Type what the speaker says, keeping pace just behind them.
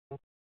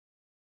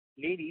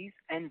Ladies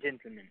and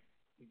gentlemen,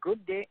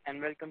 good day and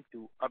welcome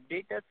to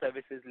Updata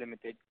Services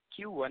Limited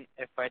Q1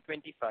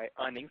 FY25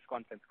 earnings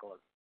conference call.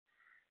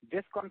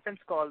 This conference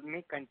call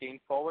may contain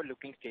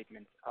forward-looking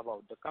statements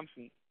about the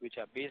company which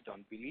are based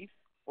on beliefs,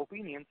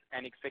 opinions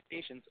and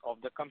expectations of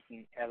the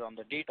company as on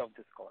the date of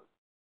this call.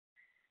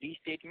 These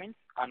statements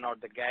are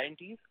not the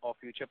guarantees of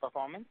future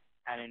performance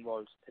and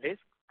involves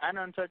risks and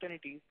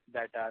uncertainties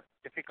that are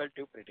difficult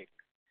to predict.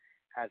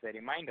 As a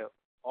reminder,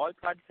 all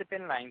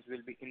participant lines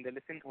will be in the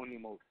listen-only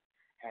mode,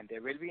 and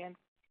there will be an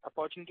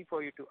opportunity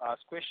for you to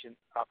ask questions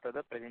after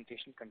the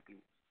presentation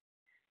concludes.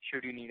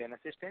 Should you need an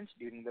assistance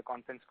during the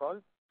conference call,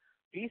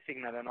 please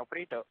signal an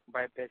operator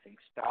by pressing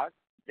star,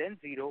 then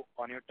 0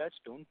 on your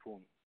touch-tone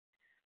phone.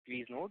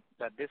 Please note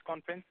that this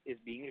conference is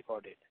being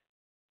recorded.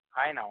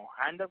 I now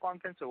hand the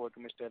conference over to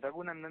Mr.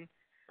 Raghunandan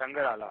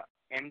Rangarala,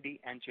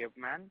 MD and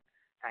Chairman.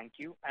 Thank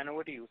you, and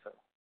over to you, sir.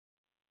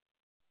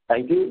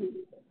 Thank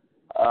you.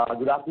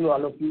 Good afternoon,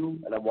 all of you,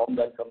 and a warm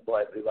welcome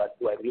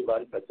to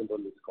everyone present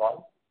on this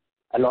call.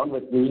 Along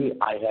with me,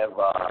 I have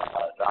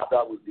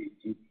Radha, who is the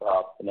Chief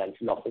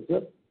Financial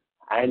Officer,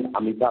 and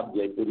Amitabh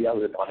Jaipuria,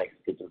 who is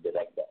Non-Executive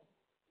Director,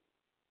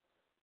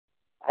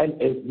 and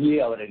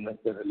SGA, our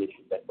Investor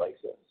Relations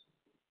Advisors.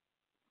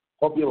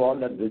 Hope you all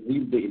have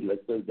received the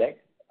investor deck.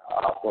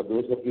 For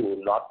those of you who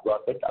have not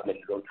got it,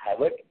 don't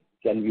have it,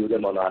 can view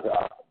them on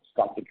our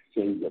stock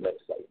exchange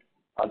website,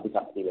 on the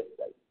company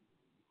website.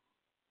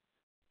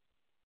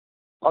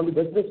 On the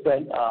business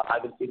front, I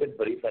will keep it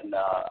brief and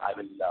I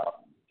will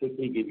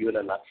quickly give you in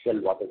a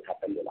nutshell what has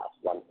happened in the last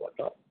one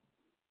quarter.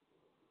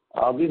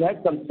 We've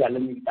had some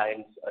challenging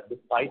times.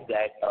 Despite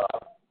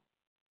that,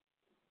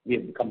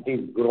 the company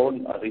has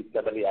grown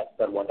reasonably as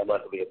per whatever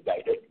we have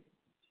guided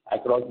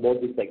across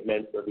both the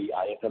segments, so the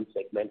IFM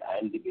segment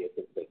and the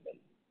BSS segment.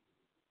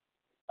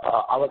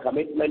 Our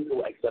commitment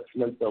to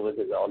exceptional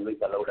services always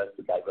allowed us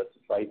to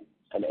diversify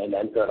and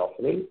enhance our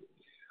offering,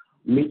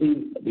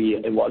 meeting the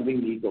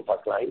evolving needs of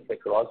our clients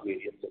across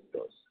various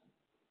sectors.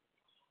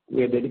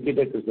 We are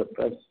dedicated to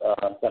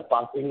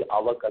surpassing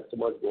our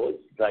customers' goals,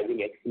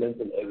 driving excellence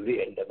in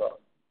every endeavor,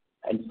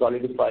 and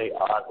solidify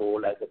our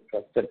role as a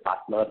trusted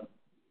partner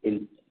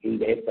in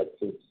their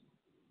success.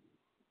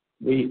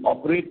 We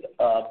operate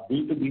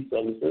B2B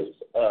services.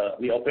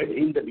 We operate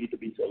in the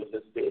B2B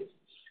services space,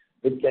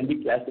 which can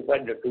be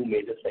classified into two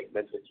major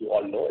segments, which you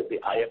all know, the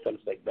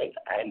IFM segment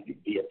and the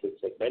BSS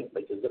segment,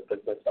 which is the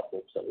business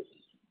support services.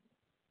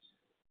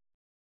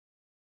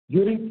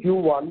 During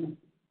Q1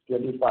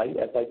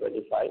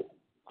 FY25,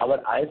 our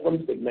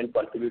IFM segment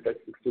contributed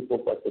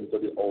 64% to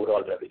the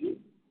overall revenue,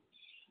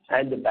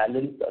 and the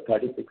balance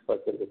 36%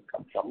 has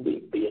come from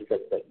the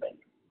BSS segment.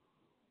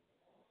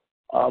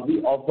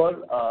 We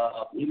offer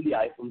in the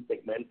IFM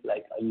segment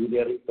like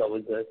engineering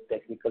services,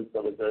 technical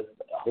services,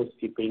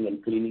 housekeeping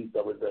and cleaning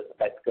services,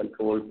 pest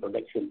control,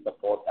 production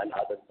support, and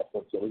other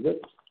support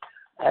services.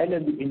 And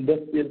in the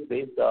industrial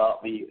space,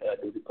 we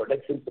do the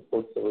production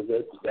support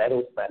services,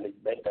 warehouse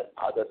management, and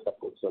other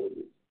support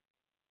services.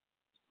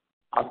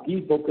 Our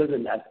key focus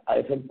in that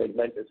IFM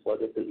segment is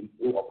further to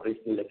improve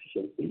operational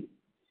efficiency.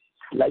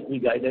 Like we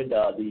guided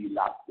the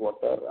last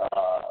quarter,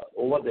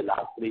 over the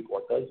last 3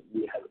 quarters,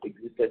 we have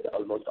exited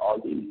almost all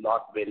the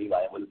not very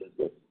viable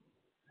business.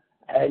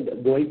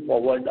 And going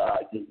forward,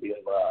 I think we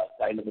have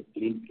kind of a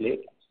clean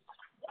slate.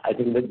 I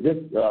think with this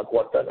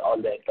quarter, all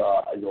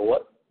that is over.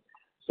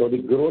 So the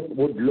growth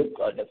would look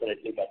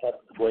definitely better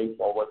going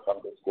forward from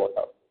this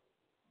quarter.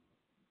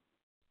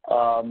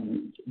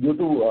 Due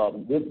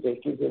to this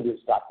decision, we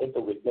started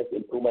to witness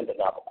improvement in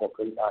our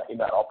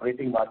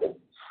operating margin.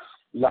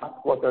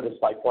 Last quarter is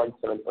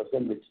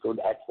 5.7%, which stood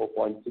at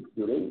 4.6%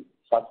 during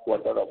first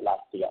quarter of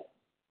last year.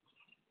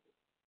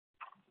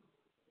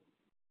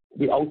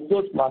 The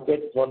outsourced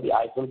market for the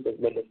IFM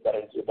segment is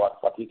currently about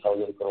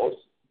 40,000 crores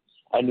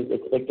and is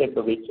expected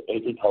to reach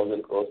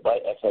 80,000 crores by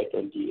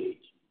FY28.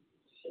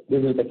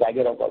 This is a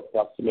CAGR of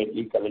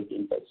approximately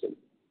 17%.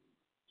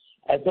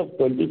 As of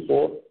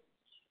 24,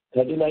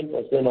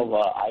 39% of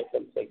our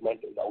IFM segment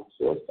is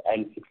outsourced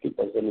and 60%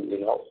 is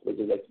in-house, which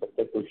is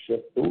expected to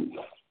shift to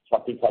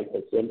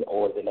 45%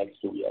 over the next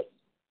 2 years.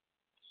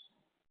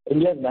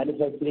 India's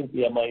manufacturing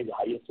PMI is the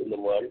highest in the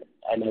world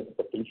and has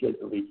the potential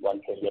to reach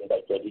 1 trillion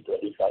by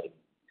 2025.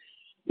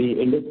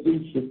 The industry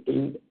is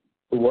shifting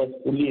towards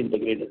fully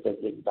integrated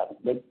facility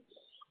management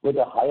with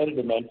a higher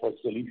demand for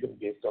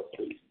solution-based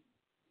offerings.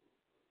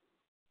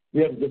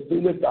 We have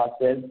distinguished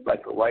ourselves by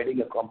providing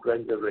a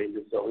comprehensive range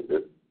of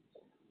services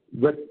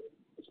with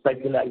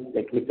specialized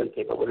technical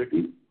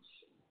capabilities,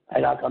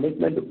 and our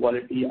commitment to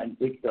quality and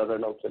quick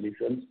turnaround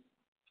solutions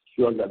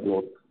fuels our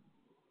growth.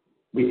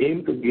 We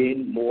aim to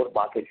gain more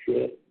market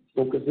share,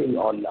 focusing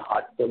on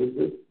hard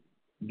services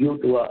due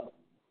to a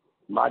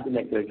margin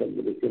accretion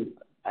position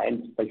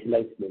and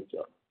specialized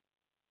nature.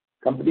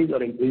 Companies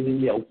are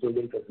increasingly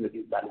outsourcing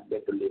facilities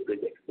management to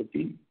leverage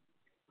expertise,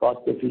 cost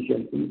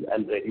efficiencies,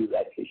 and reduce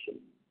attrition,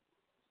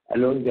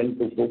 allowing them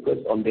to focus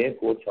on their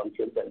core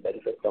functions and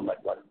benefit from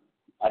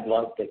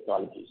advanced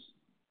technologies.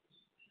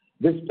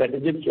 This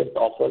strategic shift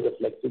offers a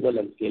flexible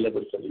and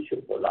scalable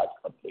solution for large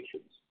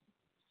corporations.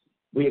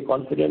 We are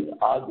confident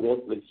our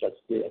growth will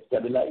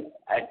stabilize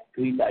at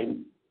 3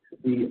 times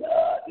the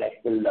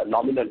national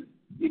nominal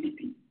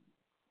GDP.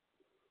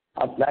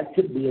 Our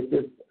flagship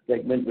BSS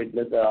segment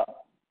witnessed a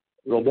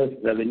robust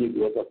revenue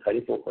growth of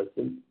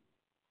 34%.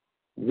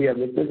 We are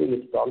witnessing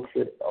a strong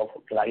shift of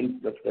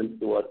client preference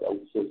towards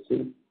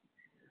outsourcing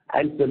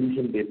and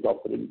solution-based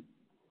offerings.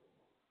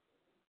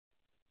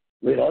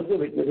 We are also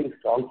witnessing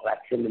strong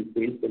traction in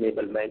sales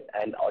enablement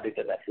and audit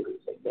and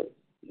assurance segments,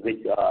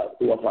 which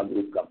two of our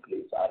group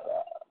companies are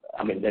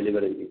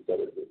delivering these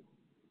services.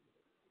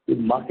 The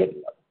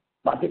market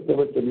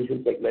service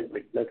solution segment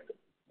witnessed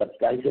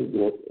substantial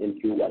growth in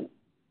Q1.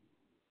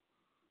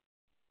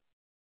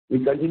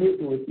 We continue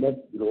to witness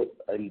growth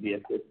in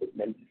BSS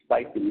segment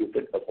despite the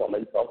muted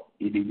performance of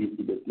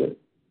EBBC business.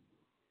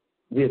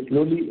 We are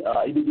slowly,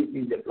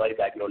 EBBC is employee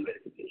background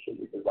verification,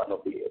 which is one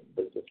of the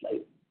business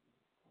lines.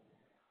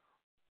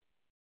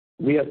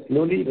 We are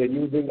slowly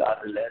reducing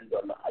our reliance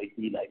on IT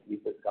and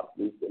IT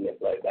companies in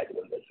employee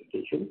background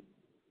verification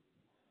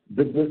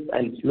business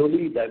and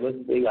slowly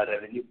diversifying our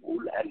revenue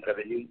pool and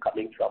revenue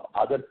coming from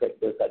other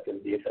sectors such as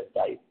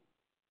BFSI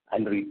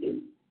and retail.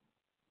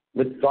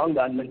 With strong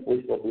government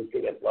push for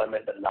boosting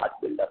employment and large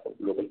build-up of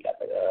global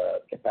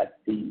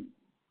capacity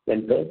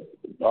centers,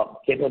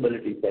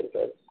 capability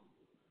centers,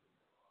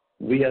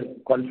 we are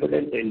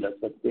confident in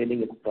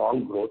sustaining a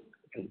strong growth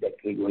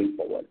trajectory going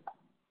forward.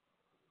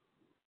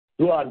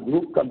 Through our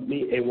group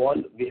company,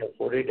 A1, we have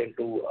forayed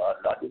into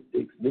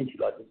logistics, niche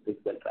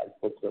logistics and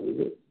transport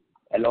services,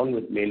 along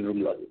with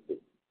mailroom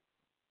logistics.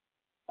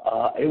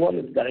 A1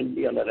 is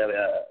currently on a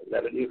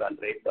revenue run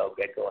rate of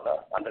get on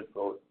 100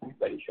 crores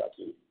very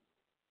shortly.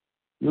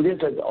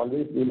 UDS has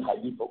always been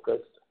highly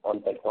focused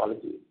on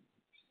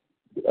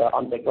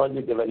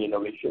technology-driven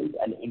innovations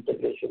and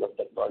integration of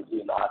technology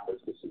in our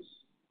businesses.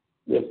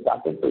 We have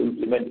started to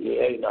implement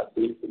AI in our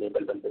sales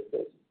enablement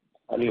business,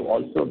 and we have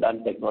also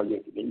done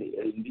technology in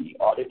the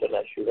audit and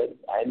assurance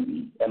and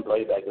the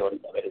employee background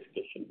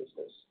verification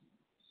business.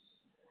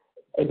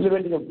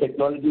 Implementing of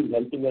technology is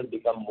helping us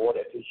become more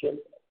efficient,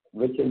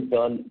 which in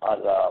turn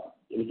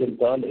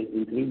is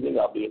increasing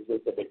our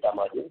basis EBITDA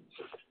margin,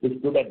 which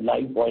stood at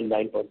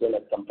 9.9%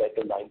 as compared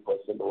to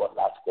 9% over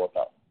last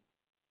quarter.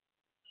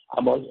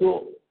 I'm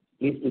also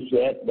pleased to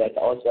share that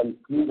our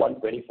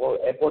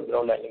Q1-24 airport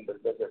ground handling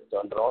business has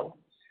turned around,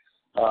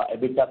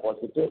 EBITDA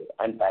positive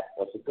and PAT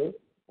positive,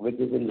 which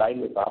is in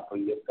line with our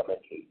previous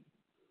commentary.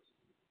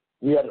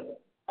 We are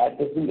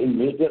addressing in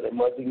major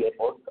emerging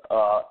airports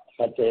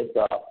such as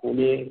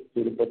Pune,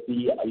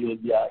 Tirupati,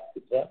 Ayodhya,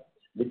 etc.,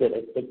 which are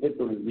expected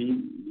to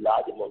receive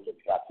large amounts of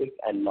traffic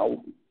and now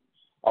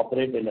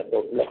operate in a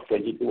total of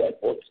 22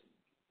 airports.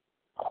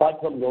 Apart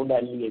from ground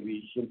handling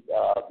aviation,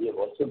 we have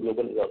also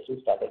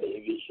started an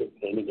aviation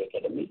training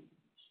academy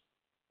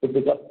to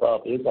pick up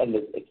pace and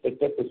is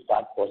expected to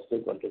start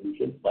positive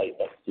contributions by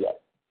next year.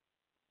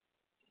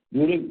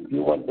 During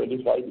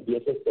Q1-25, the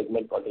BSS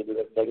segment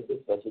contributed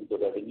 36% to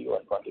revenue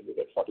and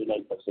contributed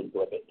 49% to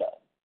EBITDA.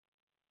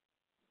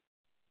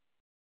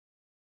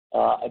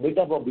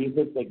 EBITDA for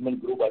BSS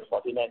segment grew by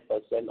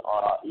 49%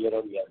 on a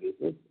year-on-year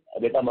basis.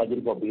 EBITDA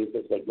margin for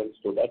BSS segment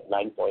stood at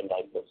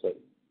 9.9%.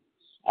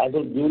 As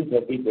of June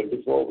 30,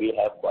 2024, we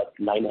have got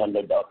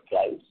 900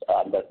 clients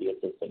under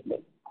BSS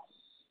segment.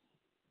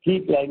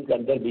 Key clients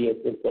under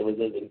BSS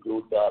services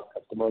include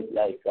customers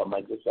like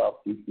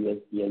Microsoft,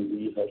 TCS,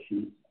 P&G,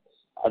 Hershey,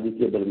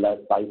 Aditya Birla,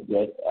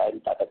 SpiceJet,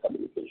 and Tata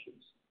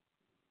Communications.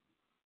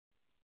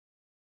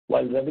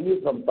 While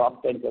revenue from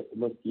top 10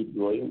 customers keep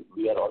growing,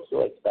 we are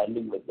also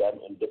expanding with them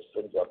in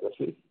different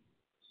geographies.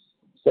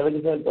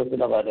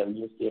 77% of our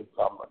revenues came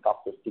from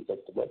top 50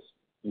 customers.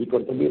 We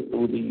continue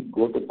to be the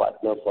go-to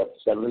partner for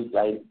several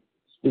clients.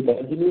 We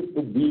continue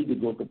to be the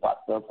go-to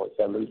partner for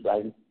several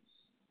clients,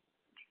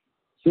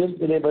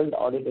 sales-enabled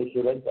audit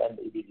assurance and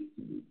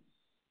EBDC.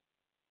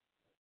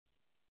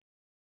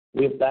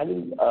 We are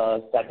planning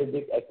a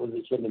strategic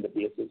acquisition in the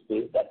BSS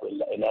space that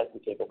will enhance the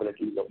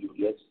capabilities of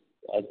UDS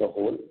as a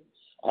whole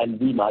and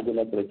be margin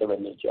accretive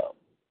in nature.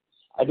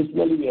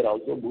 Additionally, we are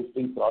also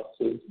boosting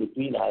cross-sales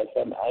between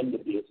IFM and the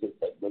BSS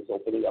segments,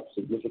 opening up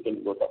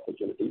significant growth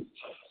opportunities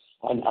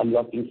and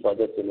unlocking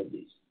further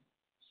synergies.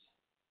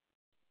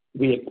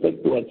 We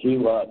expect to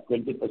achieve a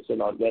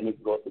 20%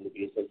 organic growth in the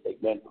BSS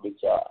segment,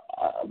 which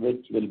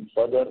will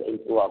further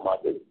improve our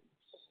margins.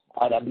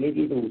 Our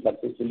ability to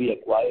successfully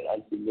acquire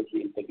and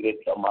seamlessly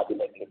integrate from margin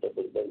accretive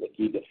business is a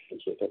key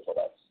differentiator for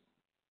us.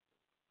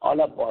 All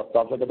our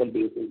profitable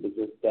BSS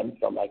business stems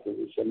from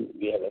acquisition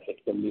we have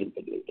effectively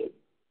integrated.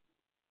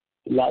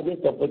 The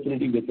largest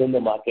opportunity within the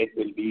market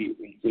will be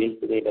in sales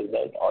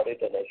enablement,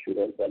 audit and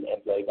assurance, and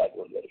employee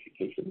background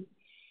verification.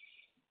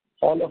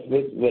 All of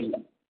which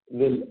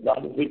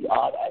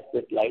are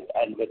asset light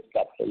and with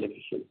capital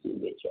efficiency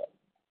in nature.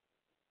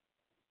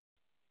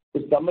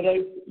 To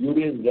summarize,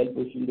 UDS is well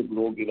positioned to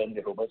grow given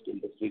the robust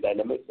industry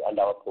dynamics and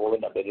our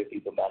proven ability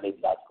to manage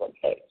large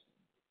contracts.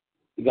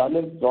 The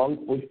government's strong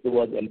push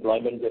towards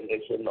employment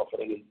generation,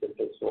 offering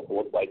incentives for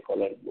both white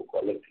collar and blue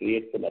collar,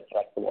 creates an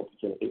attractive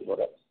opportunity for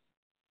us.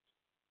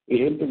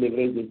 We aim to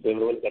leverage these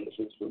favorable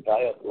conditions to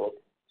drive our growth.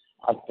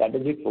 Our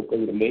strategic focus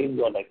remains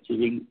on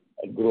achieving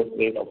a growth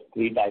rate of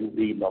 3 times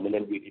the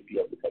nominal GDP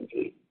of the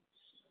country,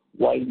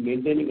 while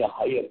maintaining a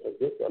high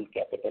emphasis on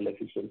capital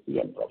efficiency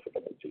and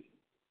profitability.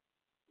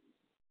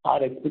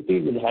 Our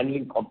expertise in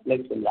handling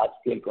complex and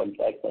large-scale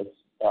contracts has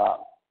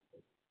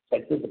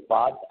sets us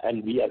apart,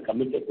 and we are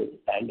committed to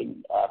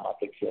expanding our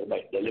market share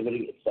by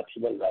delivering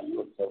exceptional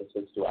value and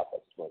services to our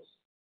customers.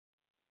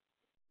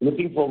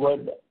 Looking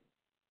forward,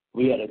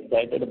 we are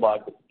excited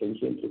about the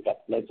potential to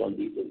capitalize on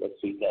these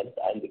industry trends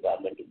and the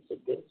government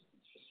incentives,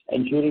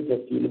 ensuring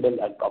sustainable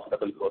and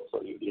profitable growth for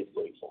UDS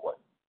going forward.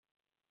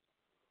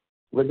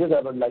 With this,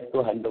 I would like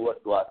to hand over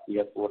to our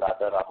CFO,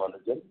 Radha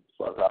Ramanujan,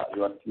 for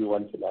your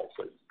Q1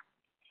 financials.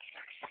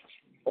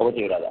 Over to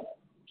you, Radha.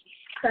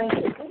 Thank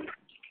you.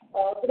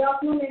 Good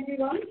afternoon,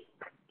 everyone.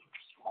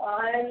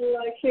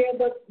 I'll share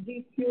the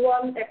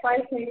Q1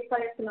 FY2025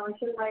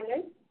 financial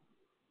highlights.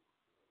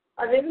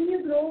 Our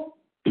revenue grew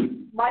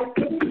by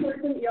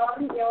 30%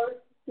 year-on-year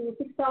to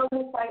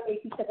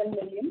 6,587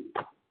 million.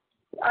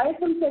 The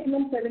IFM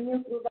segment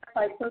revenue grew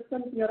by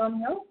 5%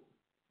 year-on-year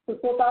to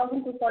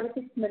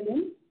 4,246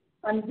 million,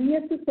 and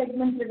BSS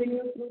segment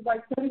revenue grew by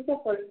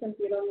 34%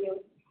 year-on-year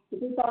to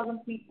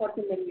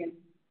 2,340 million.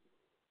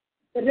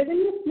 The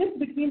revenue split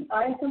between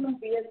IFM and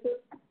BSS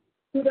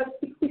stood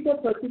at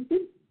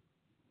 64-36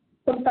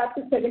 compared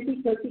to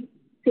 70-30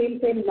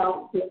 same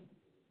last year.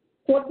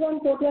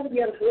 Quarter-on-quarter,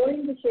 we are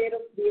growing the share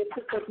of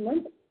BSS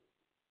segment.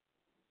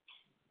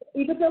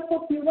 EBITDA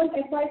for Q1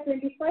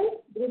 FY2025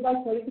 grew by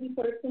 33%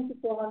 to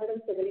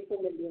 474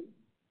 million.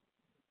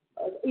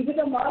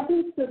 EBITDA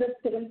margin stood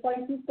at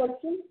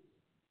 7.2%,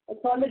 a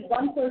solid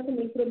 1%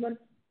 improvement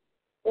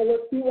over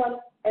Q1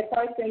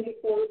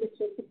 FY2024, which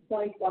was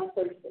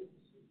 6.1%.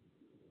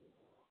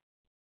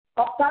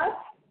 Our PAT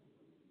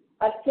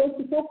at close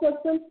to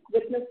 4%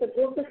 witnessed a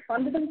growth of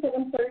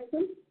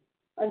 107%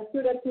 and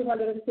stood at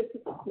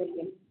 256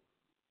 million.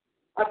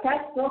 Our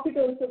cash profit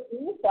also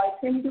grew by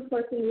 22%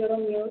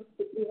 year-on-year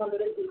to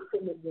 382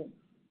 million.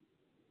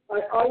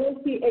 Our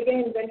ROC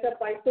again went up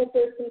by 4%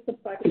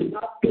 compared to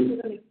last year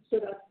and it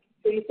stood at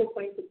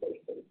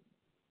 24.2%.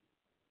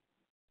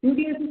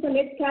 UDS is a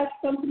net cash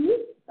company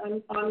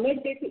and our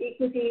net debt to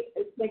equity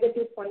is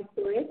negative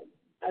 0.48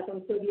 as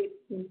on 30th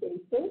June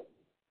 2024.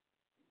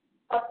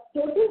 Our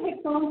total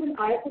headcount in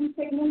IFM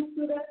segment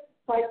stood at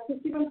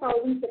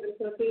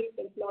 51,738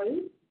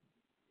 employees,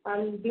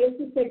 and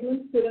BSS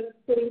segment stood at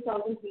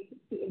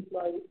 13,360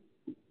 employees.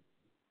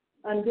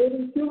 And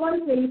during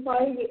Q1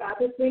 25, we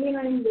added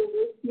 29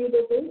 new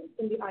logos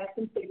in the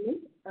IFM segment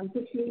and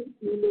 15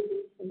 new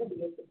logos in the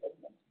BSS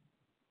segment.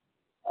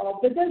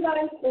 With this,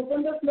 I'll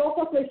open the floor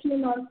for question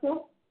and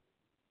answer.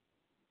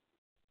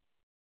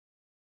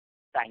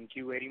 Thank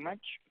you very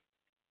much.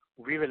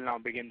 We will now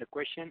begin the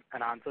question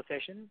and answer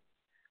session.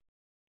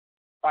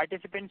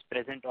 Participants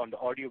present on the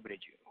audio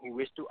bridge who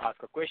wish to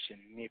ask a question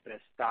may press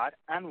star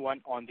and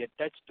 1 on their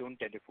touch-tone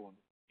telephone.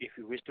 If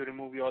you wish to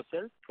remove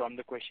yourself from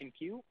the question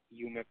queue,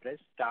 you may press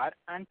star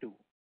and 2.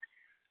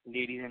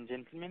 Ladies and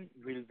gentlemen,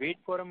 we'll wait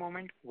for a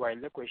moment while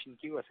the question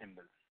queue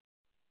assembles.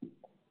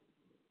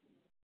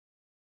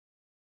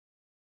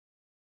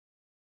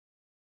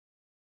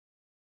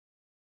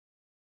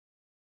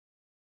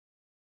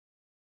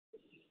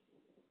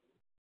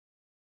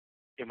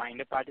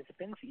 Reminder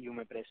participants, you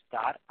may press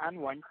star and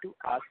 1 to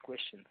ask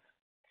questions.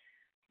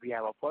 We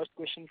have our first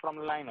question from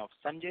the line of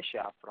Sanjay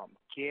Shah from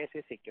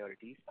KSA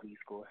Securities. Please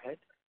go ahead.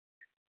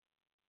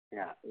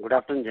 Yeah, good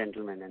afternoon,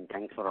 gentlemen, and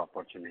thanks for the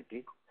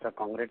opportunity. So,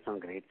 congrats on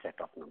great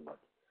set of numbers.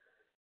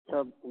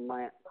 So,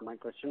 my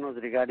question was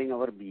regarding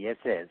our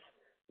BSS,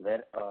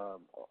 where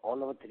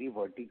all our 3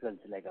 verticals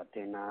like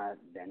Athena,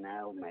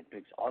 Danav,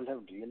 Matrix, all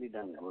have really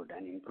done good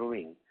and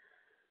improving.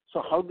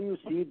 So how do you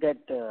see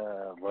that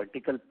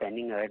vertical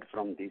panning ahead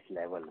from this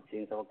level,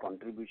 since our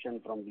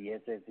contribution from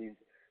BSS is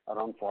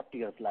around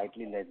 40 or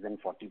slightly less than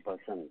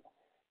 40%?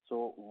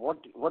 So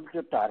what's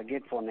the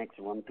target for next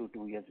 1 to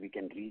 2 years we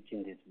can reach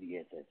in this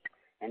BSS?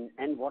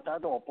 And what are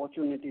the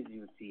opportunities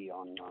you see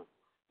on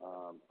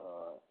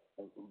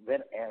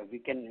where we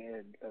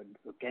can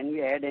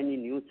we add any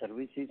new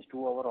services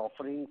to our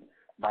offerings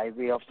by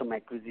way of some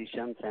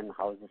acquisitions, and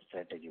how does the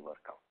strategy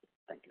work out?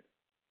 Thank you.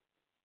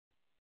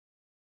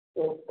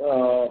 So,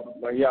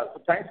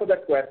 so thanks for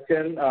that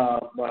question.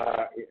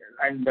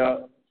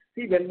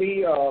 See, when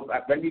we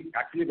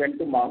actually went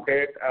to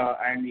market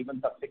and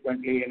even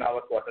subsequently in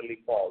our quarterly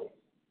call,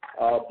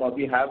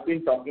 we have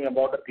been talking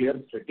about a clear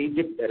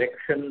strategic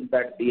direction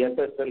that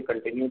BSS will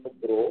continue to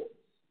grow,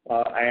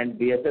 and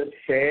BSS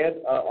share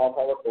of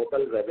our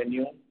total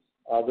revenue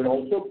will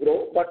also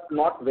grow, but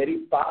not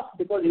very fast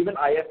because even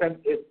IFM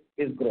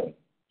is growing.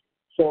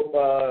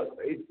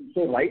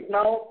 So, right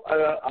now,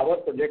 our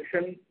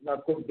projection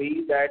could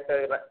be that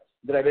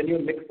the revenue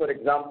mix, for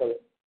example,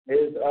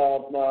 is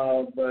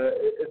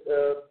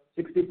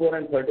 64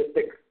 and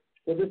 36.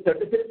 So, this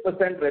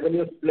 36%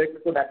 revenue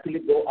split could actually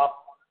go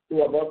up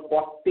to about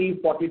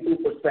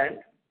 40-42%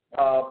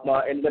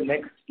 in the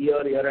next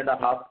year and a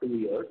half, 2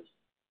 years.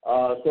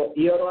 So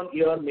year on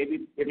year,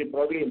 maybe it will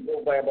probably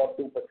improve by about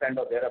 2%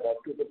 or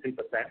thereabout, 2 to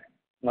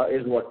 3%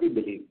 is what we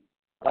believe.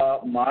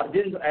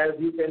 Margins, as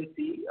you can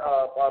see,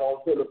 are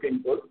also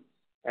looking good,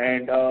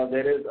 and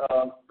there is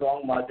a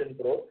strong margin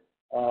growth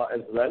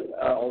as well,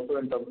 also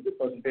in terms of the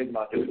percentage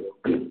margin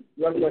growth.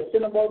 Your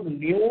question about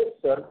new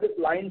service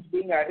lines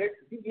being added,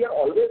 see, we are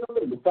always on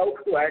the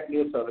lookout to add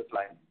new service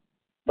lines.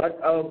 But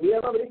we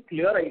have a very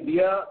clear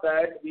idea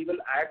that we will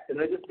add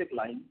synergistic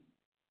lines,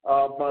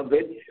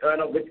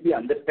 which we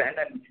understand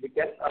and which we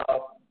can,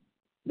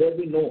 where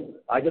we know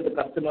either the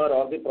customer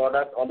or the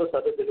product or the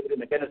service delivery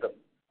mechanism,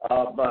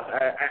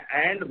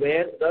 and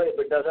where the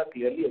EBITDAs are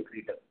clearly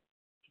accretive.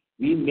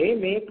 We may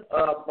make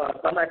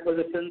some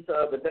acquisitions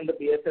within the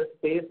BSS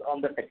space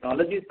on the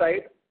technology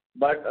side,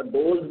 but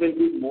those will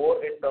be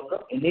more in terms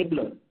of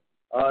enablers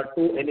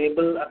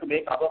to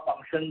make our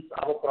functions,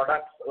 our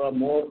products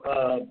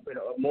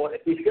more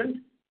efficient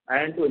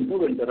and to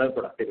improve internal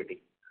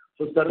productivity.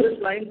 So service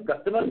lines,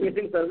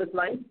 customer-facing service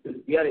lines,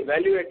 we are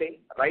evaluating.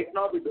 Right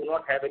now, we do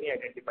not have any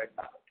identified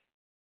target.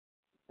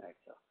 Right,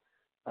 sir.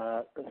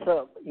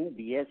 So in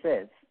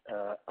BSS,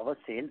 our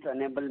sales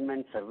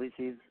enablement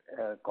services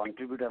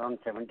contribute around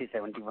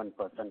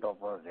 70-71%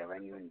 of our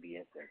revenue in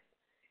BSS.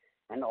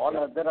 And all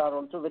other are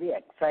also very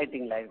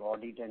exciting, like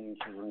audit and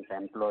insurance,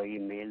 employee,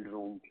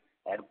 mailroom,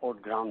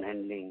 airport ground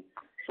handling.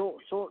 So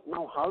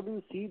now how do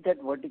you see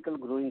that vertical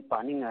growing,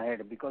 panning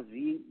ahead? Because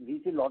we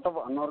see a lot of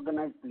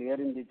unorganized player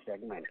in this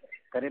segment.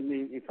 Correct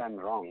me if I'm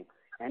wrong.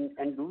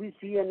 And do we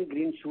see any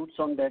green shoots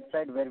on that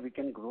side where we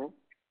can grow?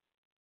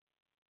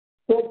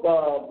 So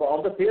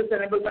on the sales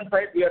enablement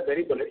side, we are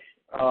very bullish.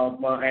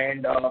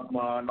 And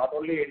not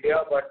only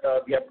India, but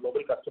we have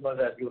global customers,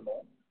 as you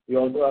know. We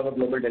also have a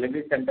global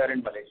delivery center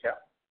in Malaysia.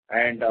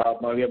 And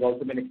we have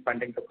also been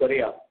expanding to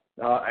Korea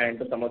and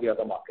to some of the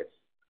other markets.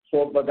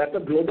 So that's a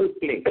global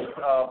play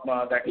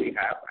that we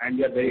have, and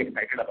we are very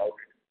excited about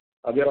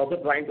it. We are also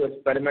trying to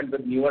experiment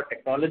with newer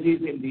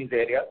technologies in these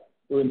areas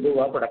to improve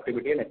our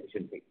productivity and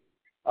efficiency.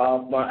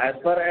 As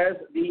far as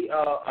the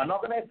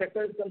unorganized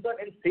sector is concerned,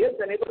 in sales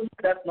enablement,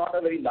 that's not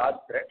a very large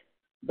threat.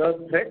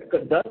 The threat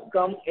does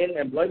come in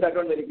employee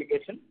background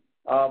verification,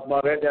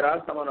 where there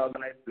are some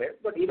unorganized players.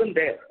 But even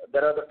there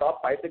are the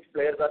top 5-6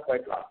 players are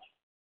quite large,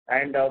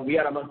 and we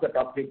are amongst the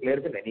top 3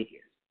 players in any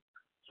case.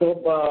 So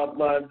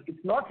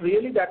it's not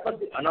really that much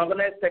the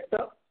unorganized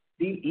sector.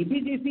 The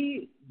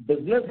EBGC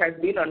business has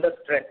been under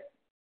stress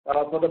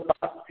for the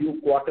past few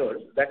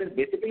quarters. That is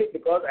basically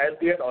because, as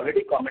we had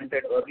already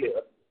commented earlier,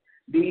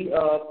 the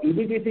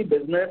EBGC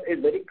business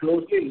is very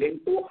closely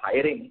linked to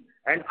hiring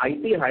and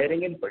IT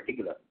hiring in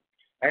particular.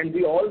 And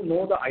we all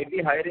know the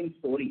IT hiring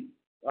story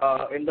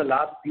in the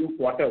last few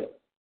quarters,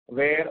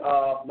 where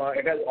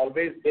it has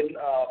always been,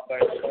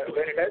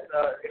 where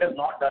it has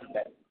not done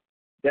well.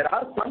 There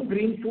are some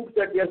green shoots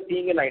that we are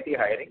seeing in IT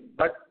hiring,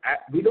 but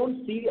we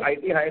don't see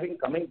IT hiring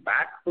coming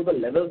back to the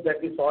levels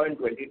that we saw in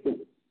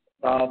 22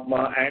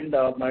 and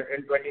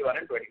in 21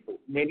 and 22,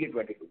 mainly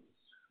 22.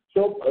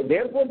 So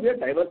therefore, we are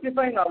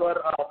diversifying our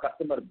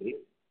customer base.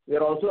 We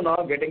are also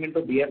now getting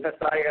into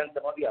BFSI and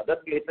some of the other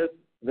places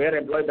where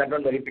employee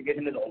background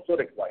verification is also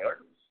required,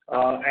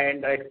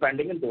 and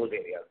expanding in those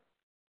areas.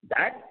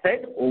 That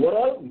said,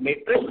 overall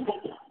matrix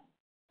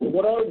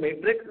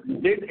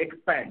did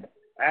expand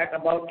at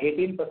about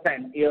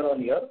 18% year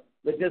on year,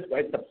 which is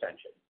quite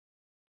substantial.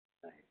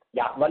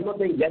 Yeah, one more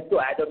thing, just to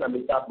add on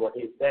Amitabh what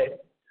he said.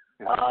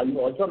 You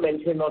also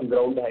mentioned on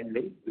ground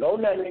handling.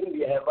 Ground handling,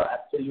 we have an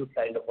absolute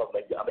kind of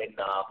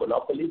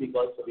monopoly,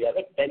 because we have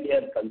a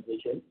 10-year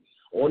concession.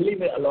 Only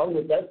along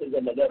with us is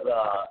another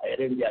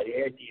Air India,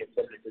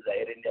 AITSL, which is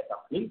Air India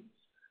company.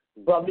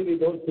 Probably we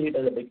don't see it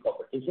as a big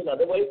competition.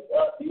 Otherwise,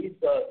 these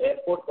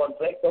airport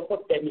contracts are for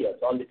 10 years,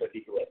 all the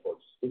 32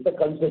 airports. It's a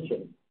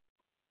concession.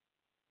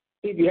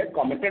 See, we had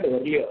commented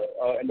earlier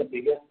in the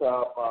previous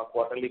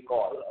quarterly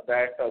call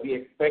that we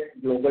expect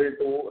global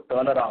to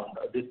turn around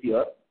this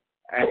year,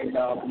 and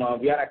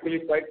we are actually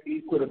quite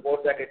pleased to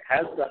report that it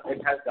has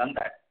done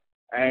that,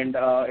 and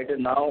it is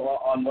now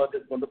onwards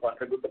is going to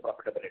contribute to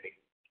profitability.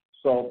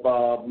 So,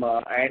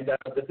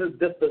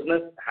 this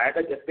business had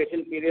a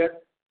gestation period.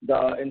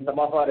 In some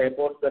of our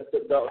airports, the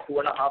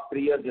 2.5-3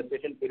 year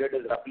gestation period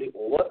is roughly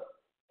over,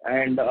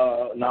 and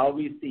now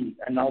we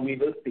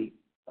will see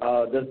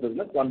this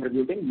business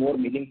contributing more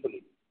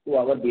meaningfully to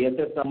our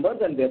BSS numbers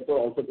and therefore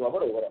also to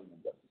our overall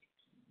numbers.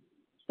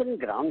 So in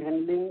ground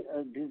handling,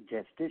 this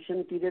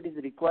gestation period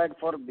is required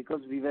for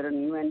because we were a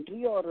new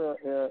entry, or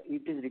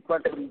it is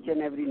required for each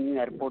and every new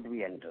airport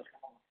we enter?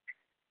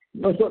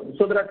 No,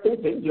 so there are two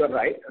things. You are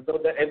right.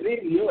 So every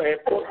new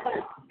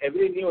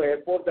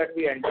airport that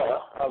we enter,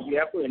 we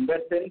have to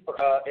invest in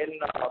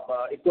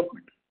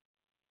equipment.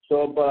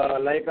 So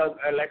like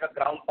a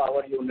ground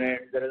power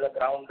unit, there is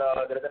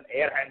an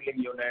air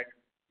handling unit.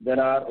 There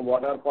are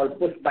what are called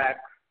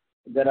pushbacks.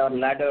 There are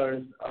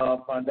ladders.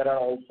 There are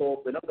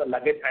also the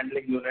luggage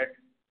handling units,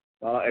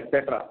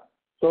 etc.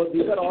 So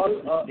these are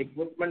all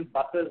equipment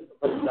buses,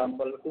 for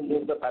example, to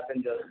move the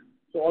passengers.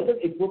 So all this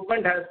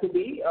equipment has to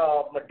be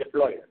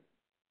deployed.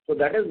 So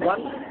that is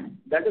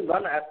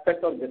one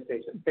aspect of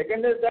gestation.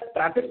 Second is that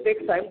traffic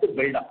takes time to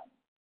build up.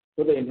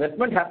 So the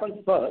investment happens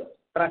first,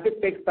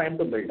 traffic takes time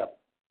to build up.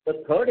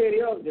 The third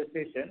area of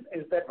gestation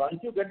is that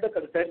once you get the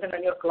concession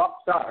and your clock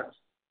starts,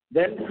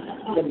 then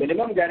the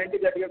minimum guarantee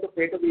that you have to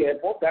pay to the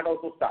airport, that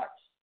also starts.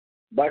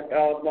 But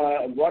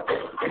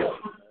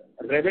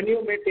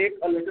revenue may take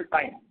a little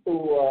time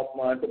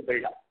to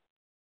build up.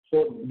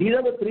 So these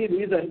are the three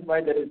reasons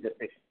why there is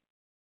gestation.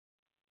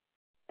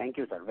 Thank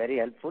you, sir. Very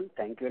helpful.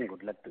 Thank you and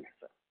good luck to you,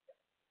 sir.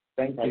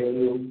 Thank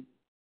you.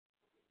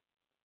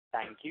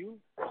 Thank you.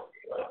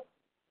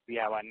 We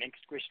have our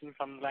next question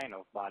from the line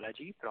of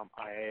Balaji from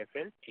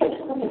IIFL.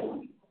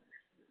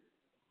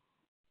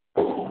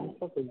 Thanks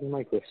for taking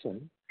my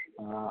question.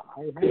 I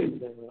have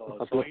a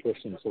couple of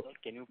questions.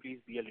 Can you please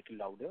be a little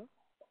louder?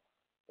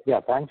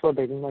 Yeah, thanks for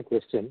taking my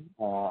question.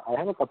 I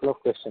have a couple of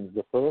questions.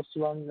 The first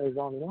one is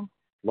on,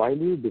 while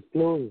you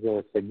disclose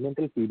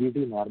segmental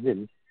PBT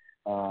margins,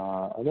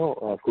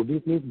 could you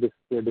please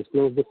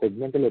disclose the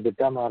segmental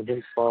EBITDA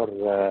margins for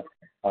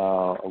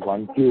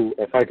 1Q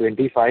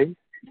FY25,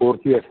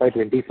 4Q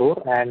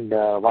FY24, and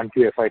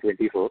 1Q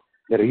FY24?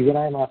 The reason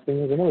I am asking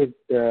is,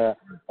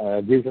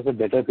 it gives us a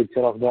better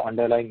picture of the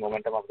underlying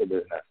momentum of the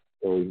business.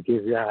 So in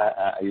case you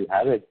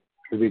have it,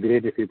 it would be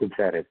great if you could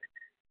share it.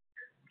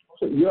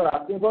 So you are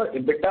asking for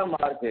EBITDA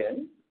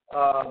margin?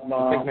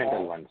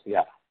 Segmental ones,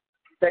 yeah.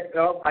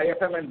 Of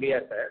IFM and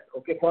BSS,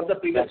 okay, for the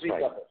previous three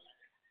quarters.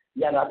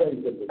 Yeah, rather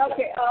than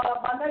okay,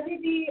 Balaji,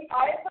 the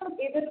IFM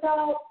EBITDA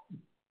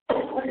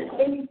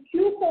in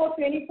Q4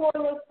 24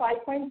 was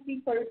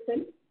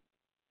 5.3%,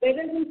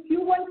 whereas in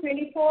Q1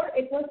 24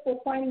 it was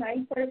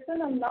 4.9%,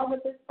 and now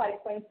it is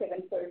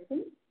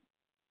 5.7%.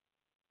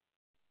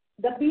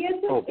 The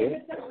BSS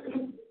EBITDA,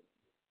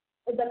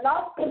 the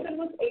last quarter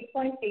was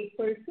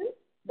 8.8%.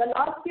 The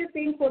last year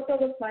same quarter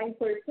was 9%,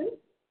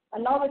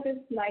 and now it is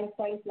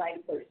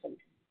 9.9%.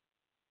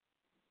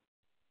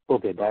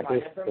 Okay, that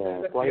is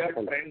quite a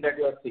trend that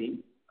you are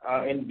seeing.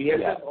 In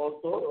BSS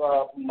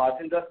also,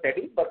 margins are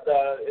steady, but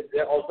they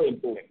are also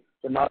improving.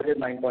 So now it is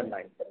 9.9%.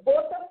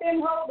 Both of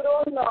them have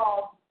grown,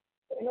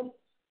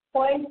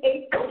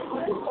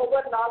 0.8%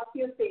 over last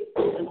year's same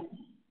quarter.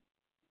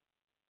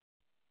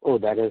 Oh,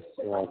 that is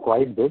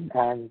quite good,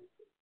 and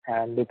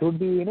it would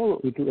be,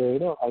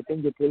 I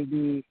think it will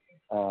be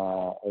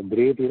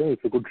great,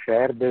 if you could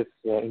share this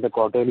in the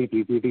quarterly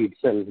PPT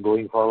itself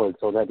going forward,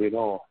 so that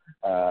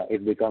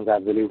it becomes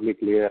absolutely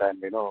clear,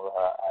 and I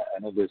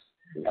know this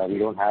we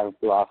don't have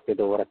to ask it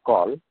over a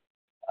call.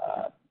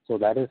 So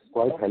that is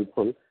quite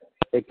helpful.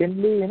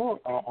 Secondly,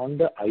 on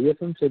the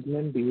IFM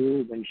segment,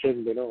 you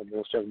mentioned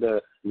most of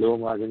the low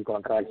margin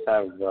contracts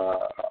have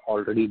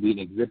already been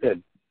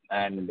exited,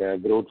 and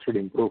growth should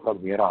improve from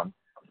here on.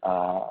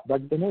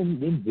 But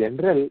in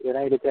general, when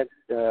I look at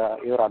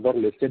your other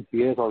listed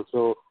peers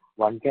also,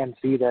 one can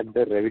see that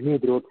the revenue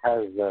growth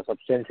has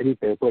substantially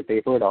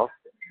tapered off.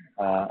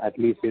 At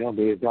least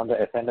based on the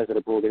SNS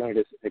report, it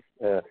is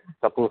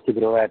supposed to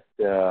grow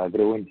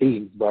in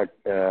teens, but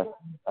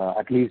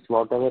at least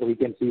whatever we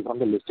can see from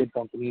the listed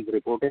companies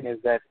reporting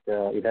is that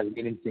it has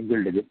been in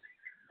single digits.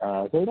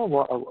 So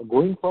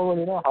going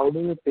forward, how do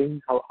you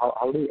think?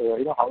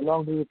 How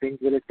long do you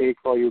think will it take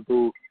for you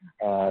to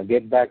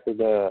get back to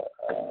the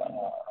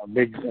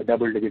mid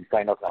double digits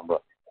kind of number?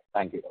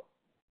 Thank you.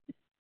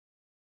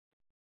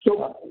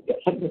 So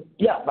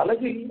yeah,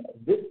 Balaji,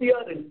 this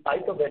year, in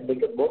spite of that,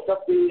 because most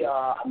of the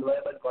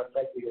unviable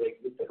contracts we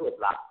exited was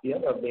last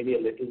year, or maybe a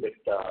little bit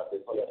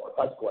this year,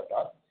 first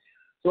quarter.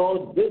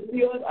 So this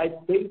year,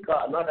 we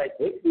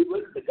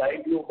will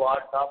guide you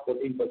about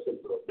 14%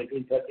 growth,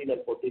 between 13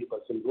 and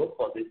 14% growth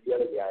for this year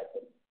in the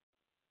IFM.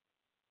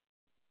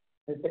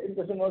 The second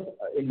question was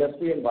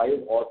industry and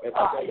bio. Also, in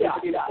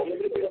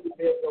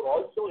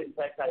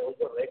fact, I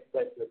also read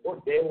that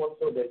report. They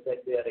said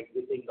they are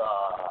exiting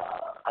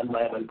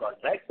unviable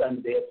contracts,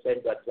 and they have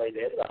said that's why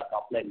their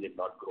top line did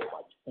not grow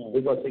much.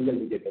 Because single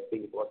digit, I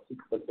think it was 6%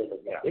 or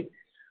something.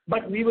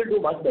 But we will do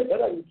much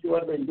better. I'm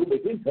sure we'll do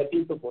between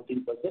 13 to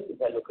 14%.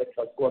 If I look at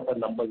first quarter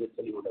numbers,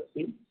 you would have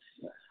seen.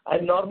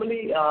 And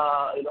normally,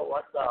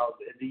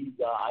 these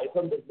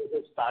IFM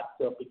businesses start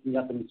picking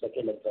up in the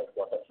second and third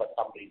quarter for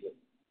some reason.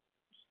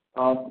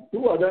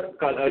 Two other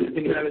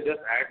things I will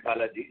just add,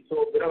 Balaji. So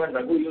when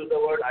Raghu used the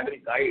word, I will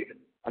guide.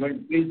 I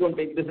mean, please don't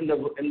take this in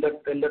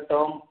the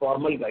term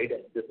formal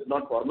guidance. This is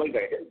not formal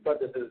guidance, but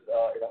this is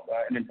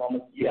an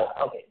informal. Yeah.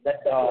 Okay.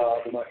 That's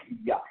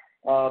yeah.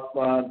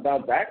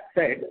 Now that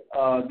said,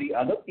 the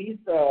other piece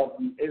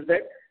is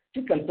that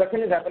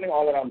construction is happening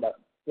all around us.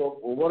 So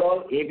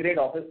overall, A-grade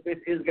office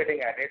space is getting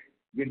added.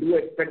 We do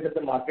expect that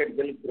the market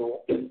will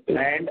grow,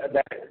 and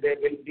that there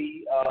will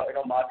be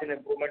margin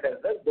improvement as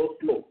well, though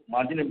slow.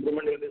 Margin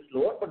improvement will be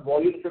slower, but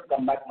volume should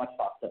come back much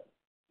faster.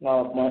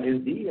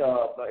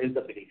 Is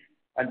the belief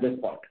at this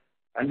point,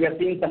 and we are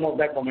seeing some of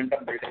that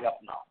momentum building up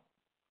now.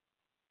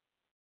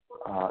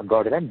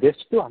 Got it. And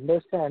just to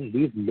understand,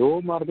 these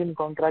low margin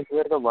contracts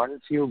were the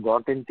ones you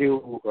got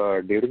into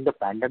during the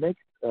pandemic.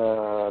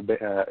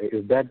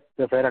 Is that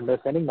the fair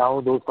understanding?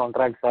 Now those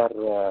contracts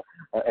are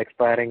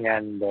expiring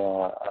and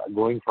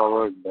going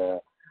forward,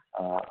 the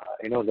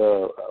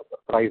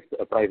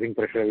pricing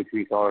pressure which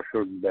we saw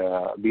should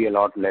be a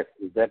lot less.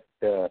 Is that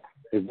the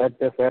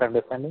fair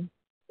understanding?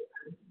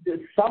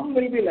 Some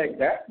will be like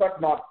that, but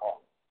not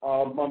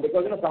all.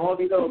 Because some of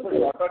these are also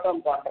shorter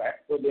term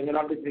contracts, so they may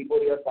not be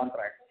 3-4 years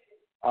contracts.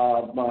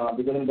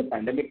 Because in the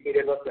pandemic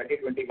period was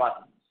 2021.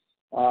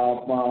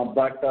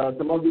 But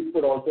some of these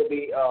could also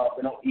be,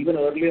 even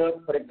earlier,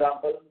 for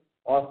example,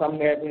 or some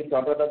may have been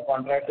shorter term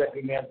contracts that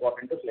we may have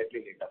got into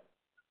slightly later.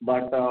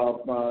 But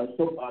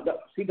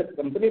the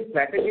company's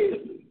strategy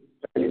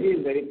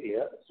is very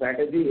clear.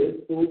 Strategy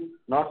is to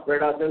not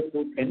spread ourselves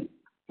too thin,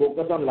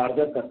 focus on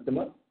larger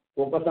customers,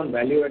 focus on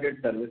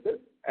value-added services,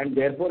 and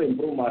therefore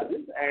improve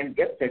margins and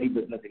get steady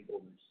business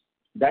improvements.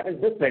 That is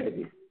the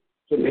strategy.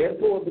 So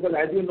therefore, because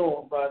as you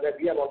know, that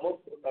we have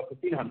almost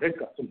 1,500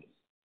 customers.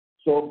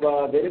 So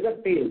there is a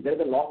tail, there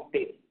is a long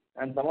tail,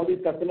 and some of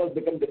these customers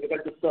become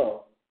difficult to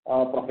serve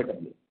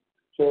profitably.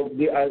 So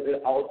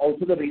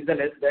also the reason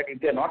is that if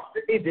they are not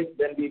strategic,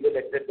 then we will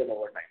exit them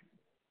over time.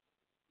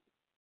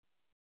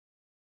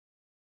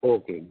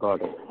 Okay,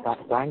 got it.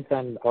 Thanks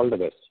and all the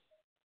best.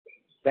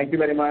 Thank you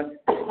very much.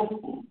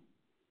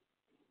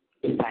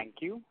 Thank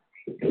you.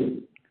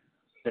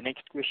 The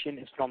next question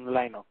is from the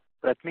line of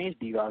Pratmesh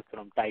Diwar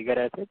from Tiger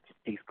Assets.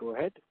 Please go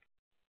ahead.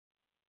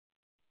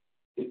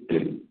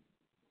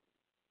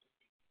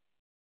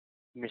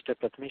 Mr.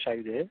 Pratmesh, are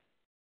you there?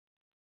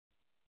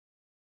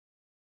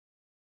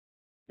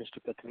 Mr.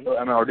 Pratmesh? So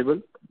am I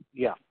audible?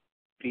 Yeah.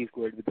 Please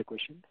go ahead with the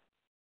question.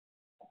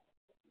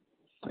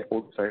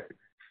 Outside.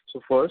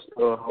 So first,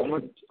 how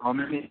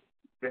many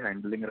are you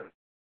handling?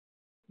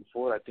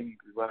 Before, I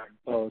think we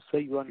were... Sir,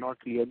 you are not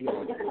really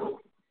audible.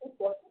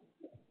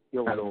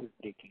 Your voice is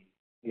breaking.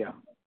 Yeah.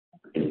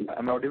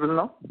 Am I audible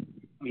now?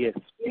 Yes,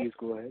 please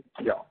go ahead.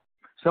 Yeah.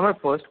 So my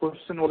first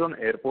question was on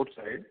airport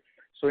side.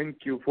 So in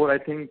Q4,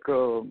 I think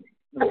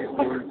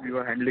we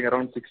were handling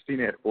around 16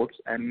 airports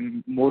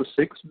and more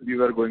 6 we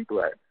were going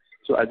to add.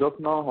 So as of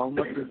now, how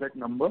much is that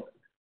number?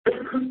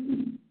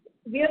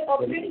 We are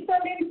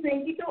operational in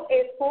 22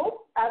 airports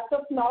as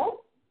of now.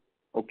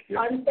 Okay.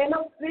 And 10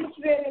 of which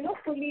were,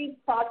 fully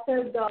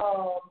started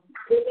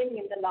billing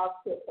in the last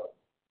quarter.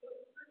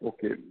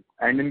 Okay.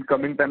 And in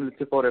coming time, let's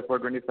say for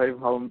FY25,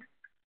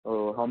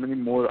 how many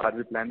more are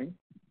we planning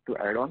to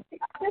add on?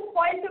 At this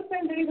point of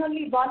time, there is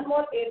only one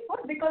more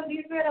airport because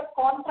these were a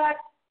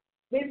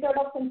contract-based sort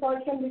of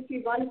consortium which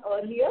we won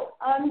earlier,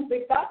 and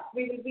with that,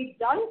 we will be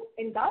done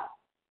in that.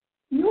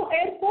 New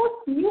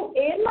airports, new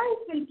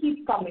airlines will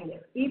keep coming in.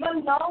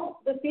 Even now,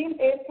 the same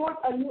airport,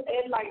 a new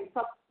airline,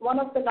 one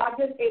of the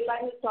largest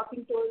airlines is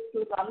talking to us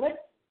to run it.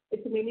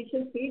 It's an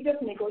initial stage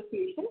of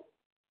negotiation.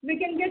 We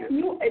can get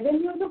new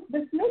avenues of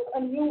business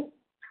and new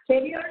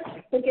carriers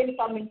who can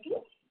come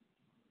into.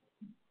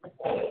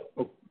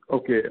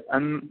 Okay.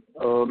 And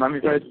ma'am,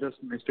 if I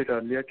just missed it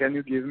earlier, can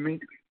you give me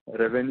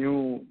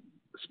revenue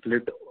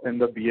split in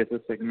the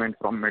BSS segment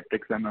from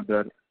metrics and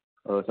other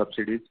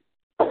subsidies?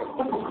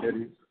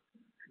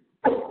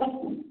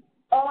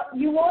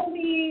 You want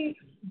the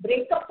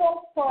breakup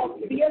of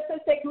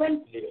BSS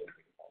segment?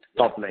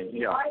 Top line,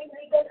 yeah. By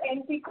legal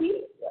entity,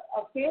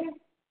 okay.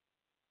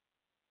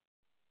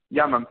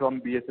 Yeah, ma'am,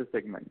 from BSS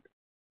segment.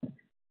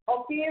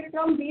 Okay,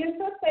 from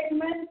BSS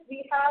segment,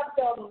 we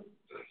have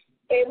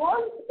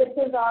Avon, which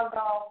is our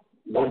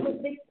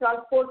logistics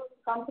transport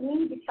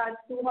company, which has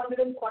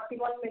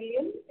 241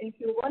 million in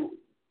Q1,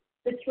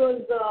 which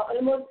was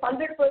almost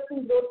 100%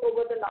 growth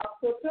over the last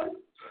quarter.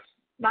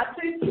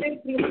 Mattress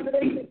did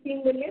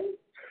 315 million,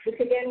 which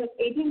again was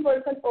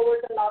 18% over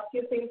the last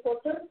year same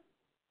quarter.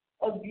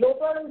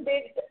 Global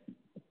did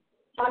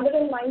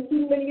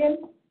 119 million,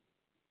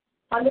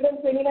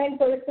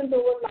 129%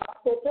 over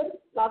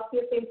last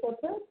year same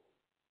quarter.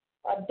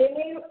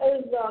 Deliv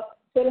is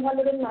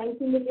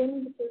 790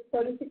 million, which is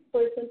 36%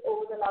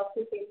 over the last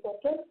year same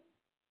quarter.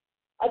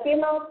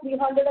 Athena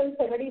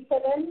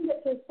 377,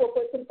 which is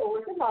 4% over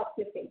the last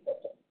year same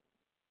quarter.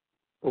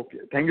 Okay.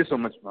 Thank you so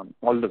much, ma'am.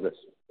 All the best.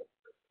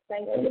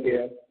 Thank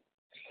you.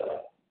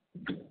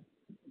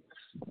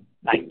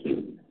 Thank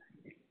you.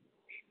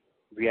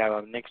 We have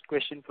our next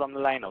question from the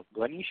line of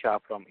Dhvani Shah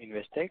from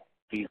Investec.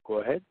 Please go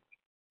ahead.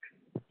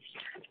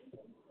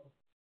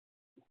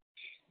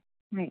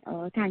 Hi,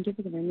 thank you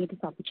for giving me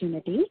this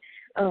opportunity.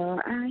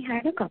 I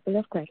had a couple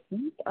of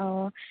questions.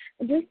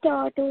 Just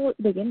to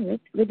begin with,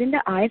 within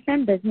the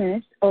IFM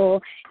business,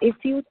 if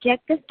you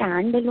check the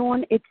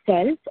standalone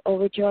itself,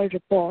 which you all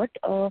report,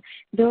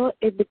 the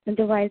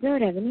advisor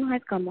revenue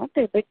has come up.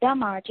 The EBITDA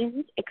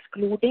margins,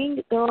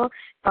 excluding the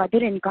other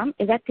income,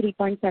 is at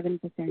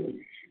 3.7%.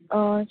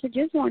 So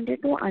just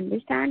wanted to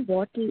understand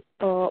what is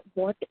the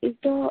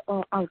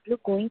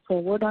outlook going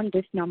forward on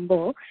this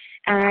number.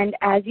 And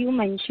as you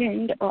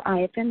mentioned,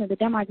 IFM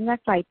EBITDA margin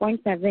at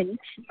 5.7,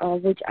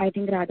 which I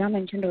think Radha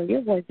mentioned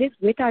earlier. Was this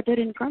with other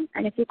income?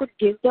 And if you could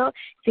give the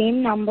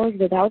same numbers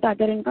without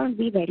other income, it would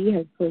be very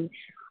helpful.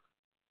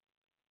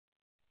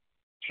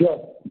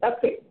 Sure.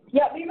 Okay.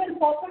 Yeah, we will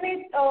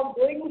populate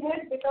going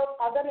ahead without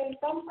other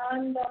income,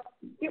 and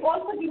we've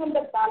also given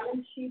the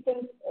balance sheet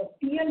and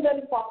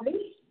P&L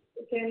published.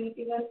 You can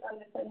even,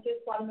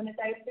 just 1 minute,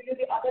 I will give you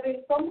the other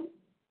income.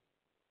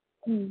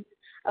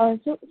 So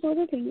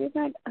the thing is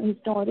that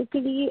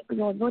historically we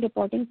were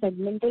reporting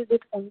segmental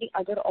with only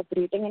other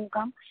operating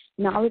income.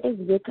 Now it is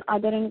with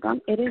other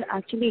income. It is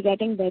actually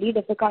getting very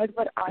difficult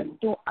for us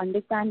to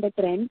understand the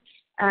trend,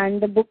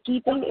 and the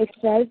bookkeeping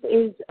itself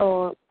is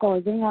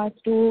causing us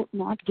to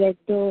not get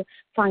the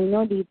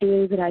finer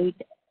details right.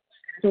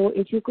 So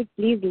if you could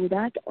please do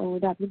that,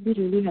 that would be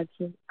really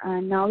helpful.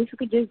 And now if you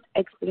could just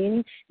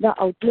explain the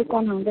outlook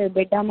on how the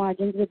EBITDA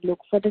margins would look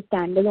for the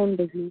standalone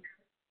business.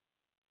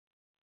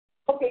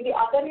 Okay, the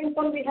other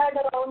income we had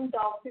around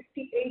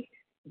 58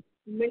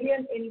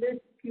 million in this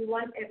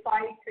Q1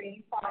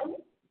 FY25.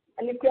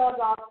 And if you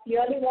are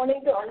clearly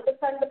wanting to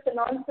understand the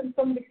finance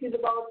income, which is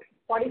about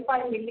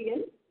 45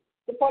 million,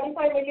 the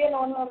 45 million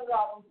on our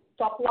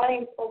top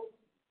line,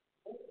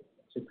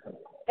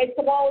 it's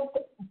about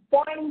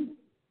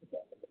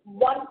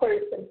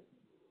 0.1%.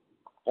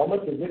 How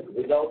much is it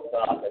without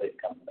other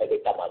income,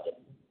 EBITDA margin?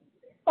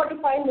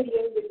 45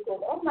 million will go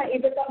down. My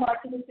EBITDA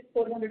margin is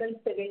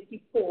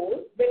 474,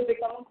 will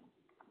become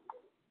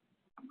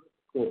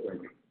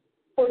 420.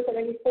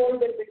 474 will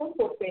become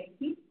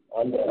 420.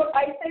 So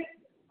I said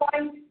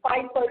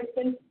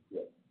 0.5%.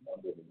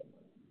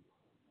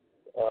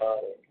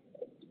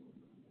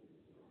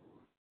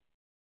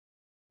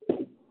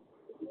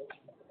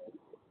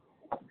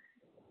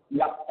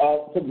 Yeah.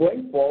 So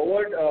going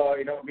forward,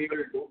 we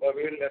will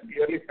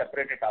clearly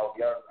separate it out.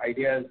 Your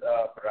idea is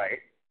right,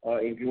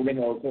 including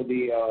also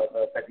the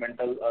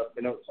segmental.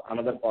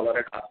 Another caller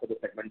had asked for the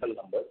segmental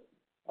numbers.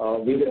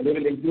 We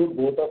will include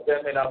both of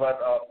them in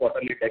our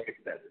quarterly deck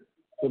itself,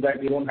 so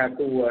that you don't have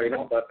to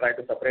try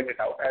to separate it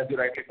out. As you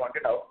rightly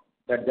pointed out,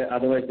 that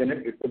otherwise then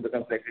it could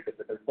become slightly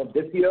difficult. For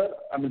this year,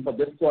 for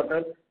this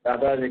quarter,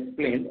 Radha has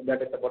explained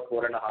that it's about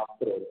 4.5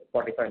 crores,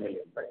 45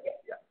 million. Right?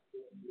 Yeah.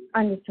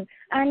 Understood.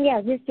 And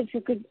yeah, just if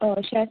you could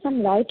share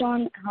some light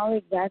on how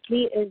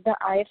exactly is the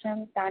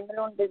IFM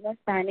standalone business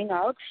panning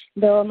out.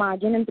 The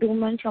margin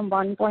improvement from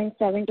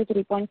 1.7 to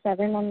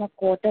 3.7 on a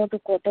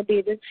quarter-to-quarter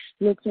basis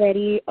looks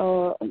great.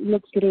 So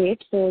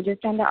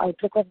just on the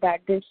outlook of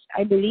that, this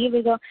I believe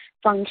is a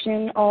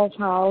function of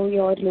how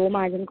your low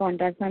margin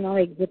contracts are now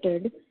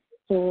exited.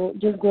 So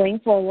just going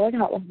forward,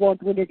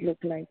 what would it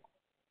look like?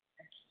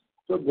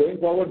 So going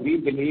forward, we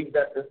believe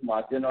that this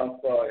margin of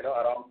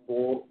around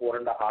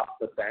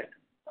 4.5%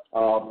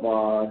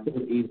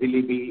 should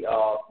easily be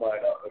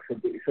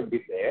should be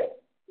there,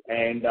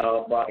 and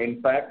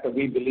in fact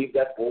we believe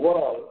that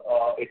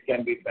overall it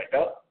can be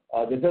better.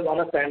 This is on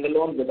a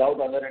standalone,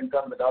 without other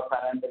income, without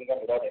finance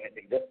income, without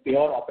anything, just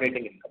pure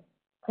operating income.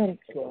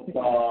 Correct. So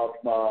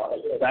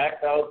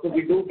so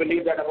we do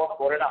believe that about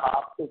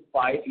 4.5 to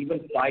 5,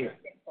 even 5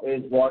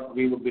 is what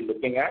we would be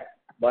looking at.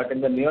 But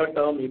in the near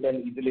term, you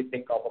can easily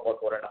think of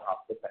about 4.5%.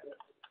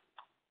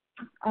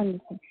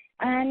 Understood.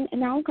 And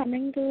now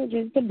coming to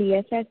just the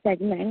BSS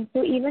segment.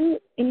 So even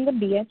in the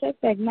BSS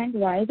segment,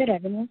 while the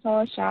revenue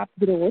saw a sharp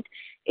growth,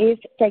 if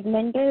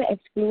segmental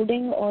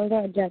excluding all the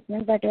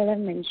adjustments that you have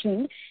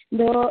mentioned,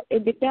 the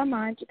EBITDA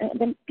margin,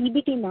 the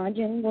PBT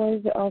margin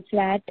was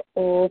flat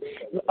or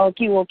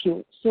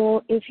QOQ.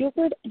 So if you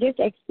could just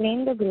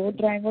explain the growth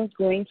drivers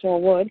going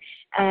forward,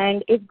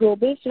 and if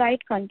global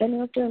flight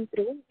continues to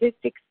improve, this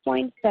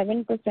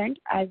 6.7%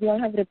 as you all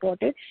have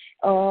reported,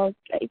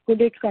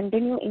 could it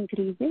continue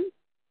increasing?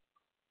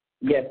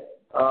 Yes,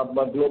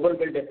 but global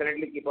will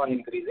definitely keep on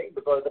increasing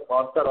because the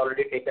costs are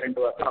already taken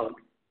into account.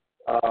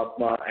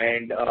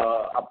 And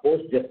a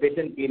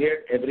post-gestation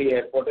period, every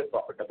airport is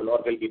profitable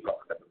or will be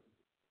profitable.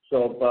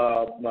 So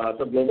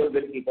global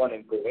will keep on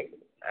improving.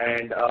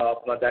 And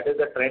that is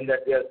the trend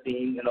that we are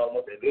seeing in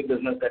almost every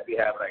business that we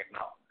have right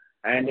now.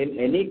 And in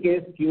any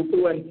case,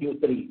 Q2 and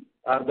Q3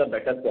 are the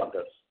better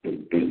quarters.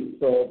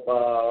 So,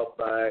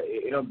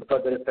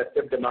 because there is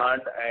festive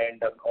demand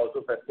and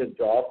also festive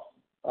jobs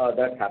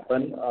that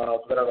happen, there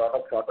are a lot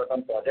of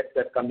shorter-term projects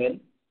that come in,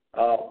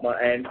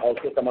 and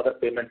also some other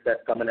payments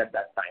that come in at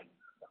that time.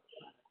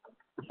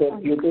 So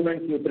Q2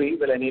 and Q3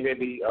 will anyway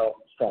be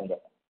stronger.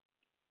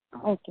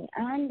 Okay,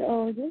 and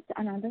just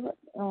another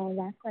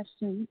last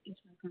question, if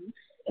I can.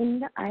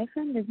 In the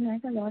IFM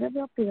business, a lot of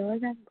your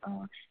peers have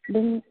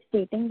been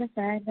stating the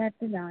fact that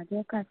the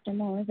larger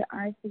customers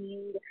are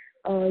seeing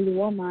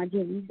lower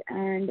margins,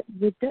 and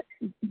would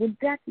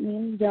that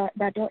mean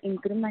that your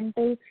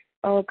incremental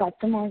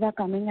customers are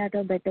coming at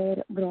a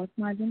better gross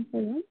margin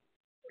for you?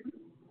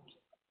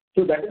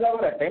 So that is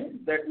our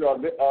attempt, that we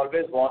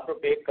always want to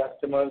take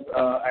customers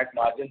at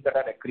margins that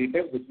are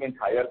accretive, which means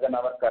higher than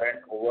our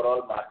current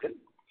overall margin.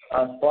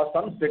 For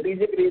some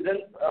strategic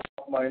reasons,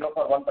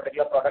 for one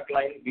particular product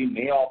line, we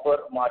may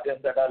offer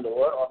margins that are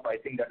lower or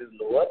pricing that is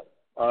lower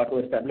to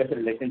establish a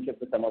relationship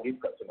with some of these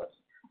customers.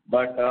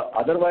 But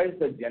otherwise,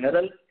 the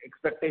general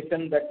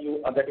expectation that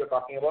you're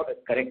talking about is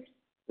correct,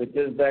 which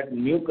is that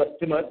new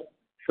customers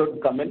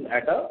should come in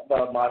at a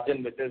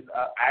margin which is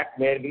at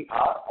where we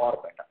are or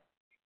better.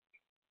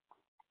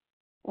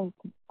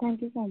 Okay.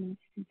 Thank you so much.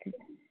 Okay.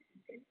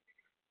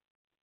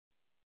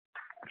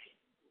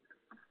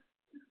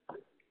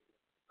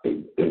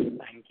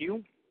 Thank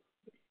you.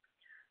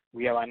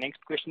 We have our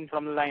next question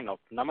from the line of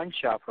Naman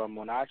Shah from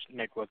Monarch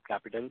Network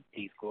Capital.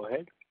 Please go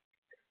ahead.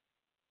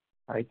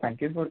 Hi,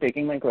 thank you for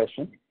taking my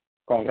question.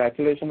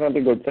 Congratulations on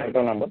the good set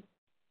of numbers.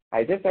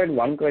 I just had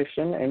one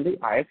question in the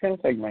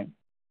IFM segment.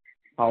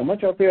 How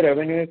much of your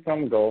revenue is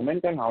from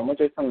government and how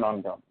much is from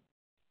non-government?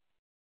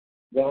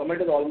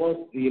 Government is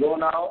almost zero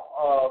now.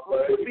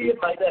 Should be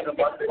by the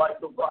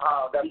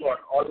that's what,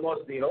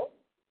 almost zero,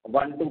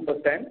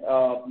 1-2%,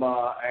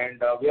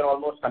 and we are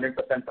almost 100%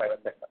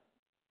 private sector.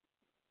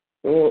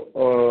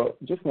 So,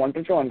 just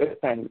wanted to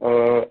understand,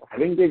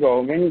 having the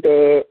government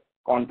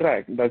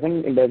contract,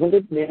 doesn't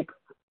it make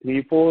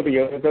 3-4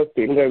 years of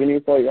stable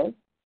revenue for you?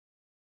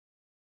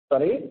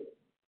 Sorry?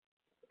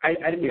 I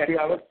didn't get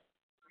you.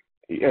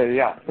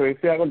 Yeah. So if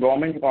you have a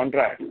government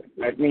contract,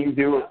 that means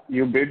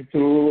you bid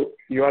through,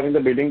 you are in the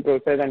bidding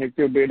process, and if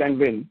you bid and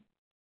win,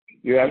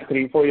 you have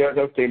 3-4 years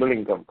of stable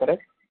income,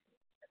 correct?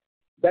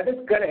 That is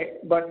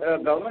correct, but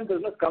government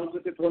business comes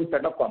with its own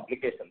set of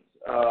complications.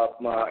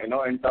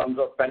 In terms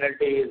of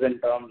penalties, in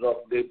terms of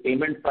the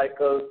payment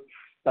cycles,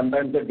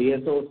 sometimes the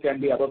DSOs can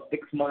be above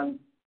 6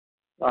 months,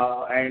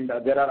 and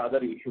there are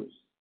other issues.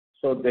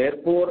 So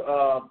therefore,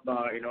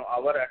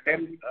 our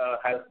attempt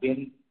has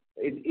been,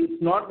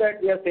 it's not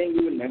that we are saying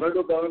we will never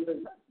do government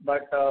business,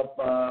 but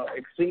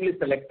extremely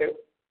selective,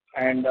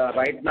 and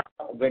right now,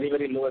 very,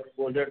 very low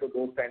exposure to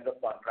those kinds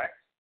of contracts.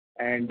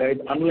 And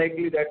it's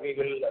unlikely that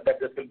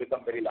this will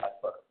become very large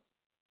for us.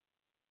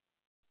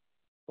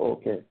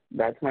 Okay,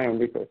 that's my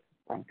only question.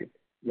 Thank you.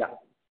 Yeah.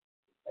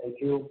 Thank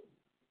you.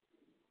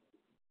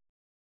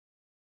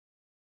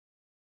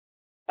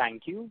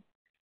 Thank you.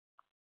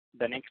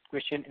 The next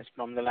question is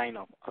from the line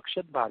of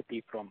Akshat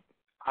Bharti from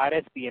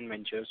RSPN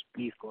Ventures.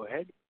 Please go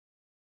ahead.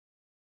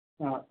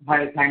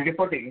 Hi, thank you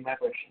for taking my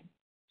question.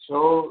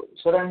 So,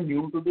 sir, I'm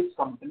new to this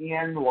company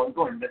and want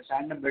to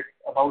understand a bit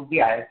about the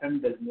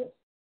IFM business.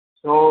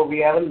 So, we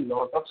have a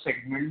lot of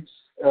segments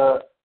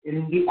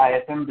in the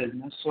IFM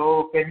business.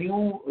 So, can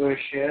you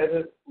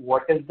share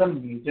what is the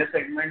major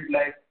segment,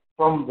 like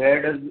from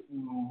where does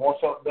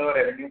most of the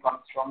revenue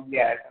comes from the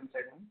IFM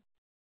segment?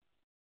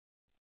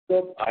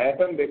 So,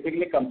 IFM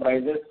basically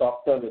comprises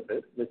soft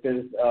services, which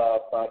is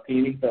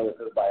cleaning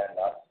services by and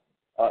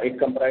large. It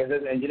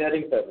comprises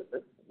engineering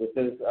services, which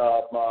is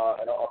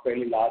a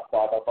fairly large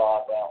part of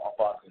our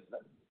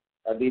business.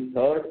 The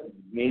third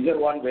major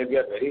one where we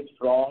are very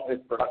strong is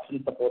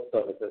production support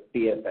services,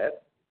 PSS.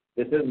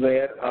 This is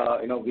where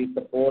we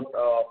support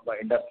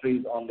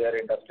industries on their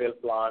industrial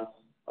plants,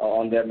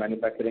 on their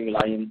manufacturing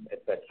lines,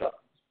 etc.,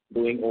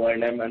 doing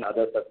O&M and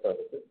other such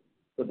services.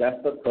 So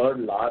that's the third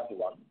large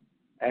one.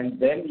 And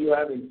then you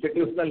have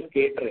institutional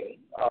catering,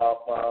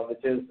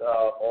 which is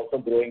also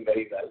growing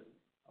very well,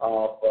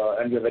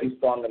 and we're very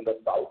strong in the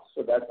south.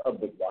 So that's a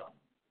big one.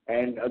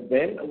 And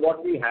then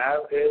what we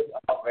have is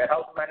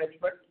warehouse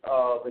management,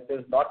 which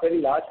is not very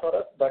large for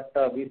us, but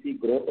we see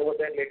growth over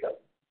there later.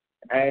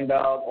 And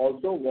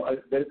also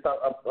there is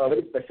a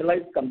very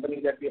specialized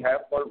company that we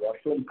have called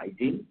washroom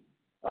hygiene,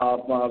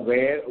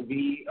 where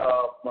we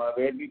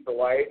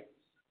provide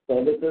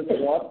services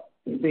for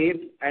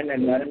safe and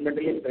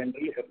environmentally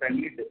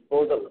friendly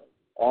disposal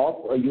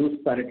of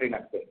used sanitary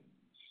napkins.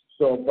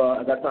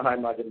 So that's a high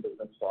margin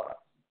business for us.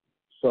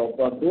 So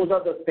those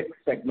are the 6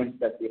 segments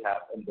that we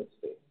have in this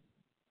space.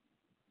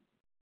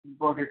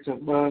 Got it, sir.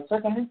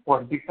 Sir, can you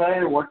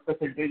quantify what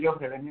percentage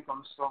of revenue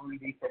comes from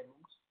these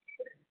segments?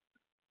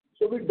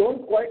 So we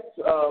don't quite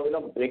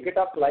break it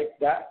up like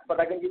that, but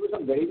I can give you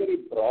some very, very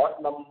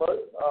broad numbers.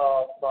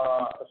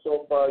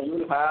 So you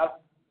will have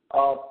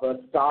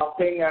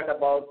staffing at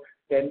about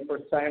 10%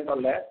 or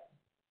less.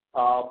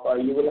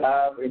 You will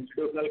have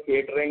institutional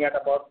catering at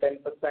about 10%,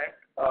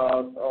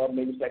 or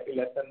maybe slightly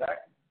less than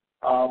that.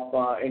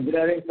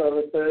 Engineering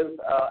services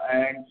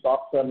and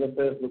soft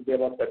services would be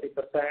about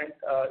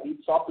 30%.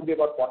 Each soft would be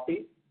about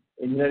 40.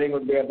 Engineering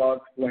would be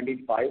about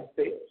 25,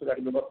 say, so that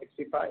will be about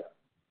 65.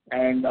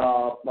 And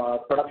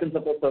production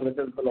support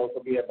services will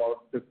also be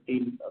about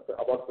 15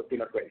 or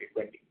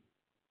 20.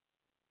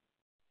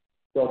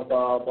 So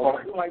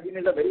washroom hygiene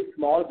is a very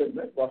small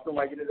business. Washroom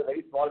hygiene is a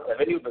very small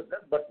revenue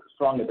business, but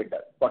strong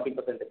EBITDA, 40%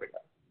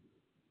 EBITDA.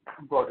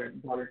 Got it.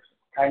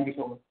 Thank you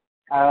so much.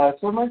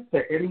 So my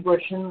second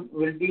question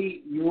will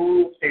be,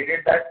 you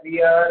stated that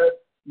we are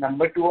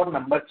number 2 or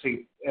number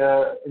 3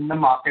 in the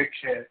market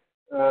share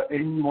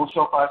in most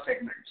of our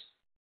segments.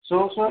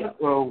 So, sir,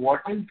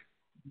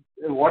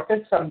 what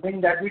is something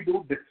that we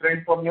do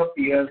different from your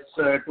peers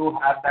to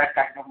have that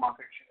kind of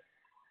market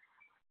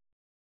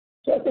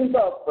So I think we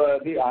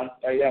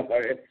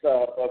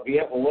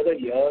have over the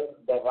years,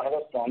 one of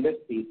the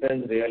strongest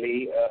pieces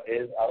really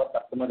is our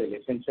customer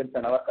relationships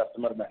and our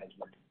customer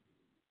management.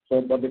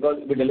 So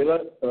because we deliver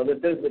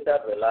services which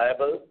are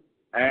reliable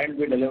and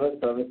we deliver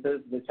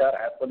services which are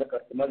as per the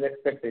customer's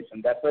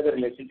expectation. That's why the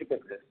relationship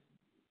exists.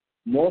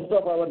 Most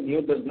of our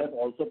new business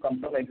also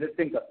comes from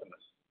existing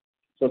customers.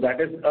 So that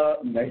is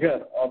a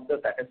measure of the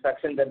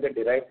satisfaction that they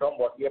derive from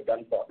what we have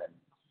done for them.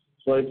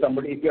 So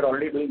if you're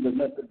already doing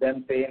business with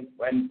them, say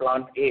in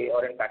plant A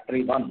or in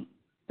factory 1,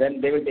 then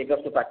they will take us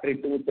to factory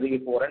 2,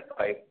 3, 4, and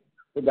 5.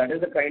 So that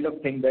is the kind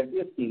of thing that we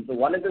have seen. So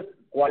one is the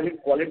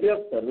quality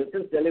of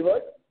services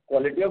delivered,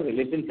 quality of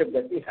relationship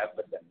that we have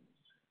with them.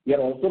 We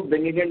are also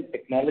bringing in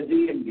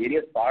technology in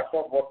various parts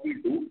of what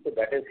we do, so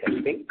that is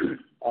helping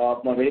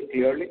very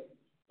clearly.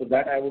 So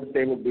that I would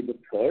say would be the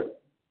third.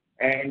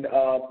 And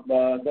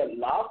the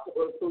last,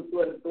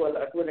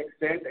 to an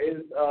extent,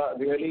 is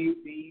really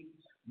the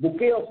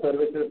bouquet of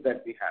services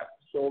that we have.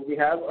 So we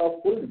have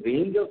a full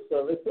range of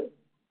services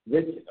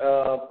which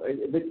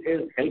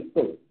is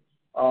helpful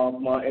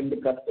in the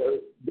customer,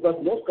 because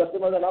most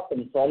customers are now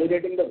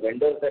consolidating the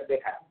vendors that they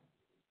have,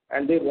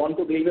 and they want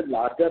to deal with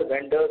larger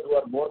vendors who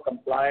are more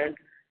compliant,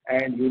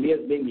 and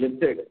UDS being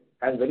listed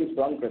has very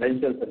strong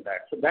credentials in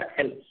that. So that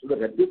helps. So the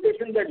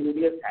reputation that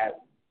UDS has,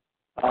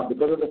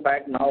 because of the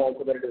fact now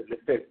also that it is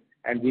listed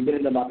and we've been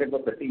in the market for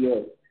 30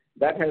 years,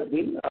 that has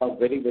been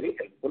very, very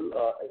helpful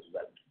as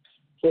well.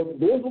 So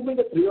those would be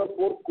the 3 or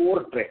 4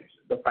 core trends.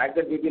 The fact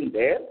that we've been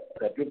there,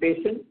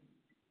 reputation,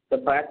 the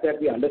fact that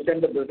we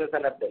understand the business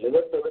and have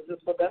delivered services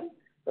for them,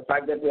 the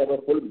fact that we have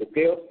a full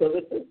bouquet of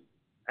services,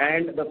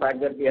 and the fact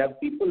that we have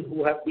people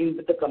who have been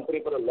with the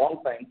company for a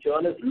long time.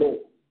 Churn is low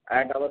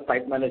at our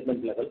site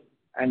management level,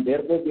 and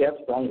therefore we have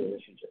strong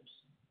relationships.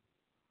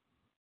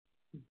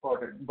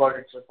 Got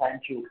it, sir.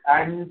 Thank you.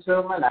 And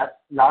sir, my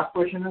last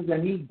question is,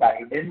 any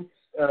guidance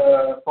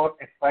for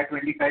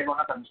FY25 on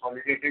a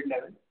consolidated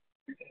level?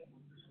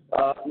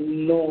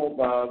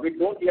 No, we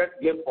don't yet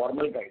give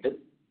formal guidance.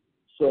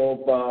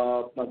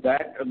 So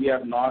that we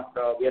are not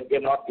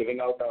giving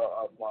out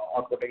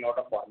or putting out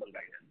a formal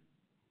guidance.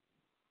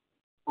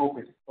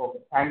 Okay.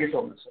 Thank you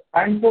so much, sir.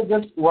 And so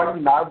just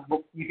one last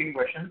bookkeeping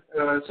question.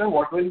 Sir,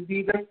 what will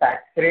be the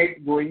tax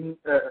rate going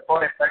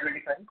for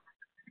FY25?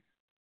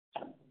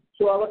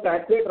 So our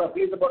tax rate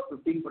roughly is about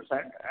 15%,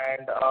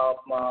 and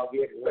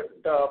we expect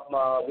we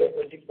are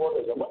 24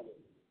 is about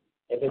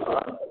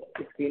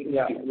 16.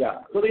 Yeah.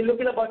 So we're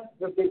looking about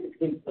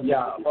 15-16%.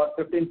 Yeah, about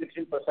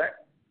 15-16%.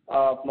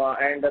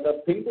 And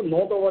the thing to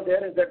note over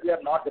there is that we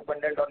are not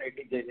dependent on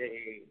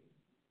 80JJAA.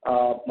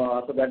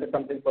 So that is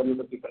something for you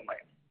to keep in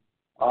mind.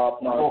 So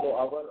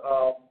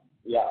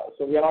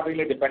we are not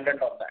really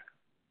dependent on that.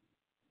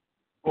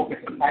 Okay,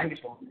 sir. Thank you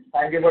so much.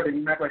 Thank you for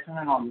taking my question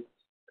and all.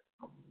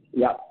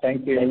 Yeah,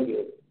 thank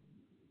you.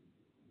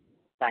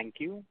 Thank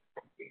you.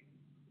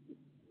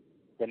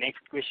 The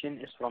next question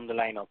is from the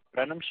line of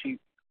Pranav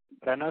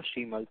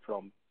Shimal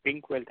from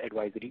Pink Wealth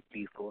Advisory.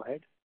 Please go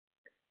ahead.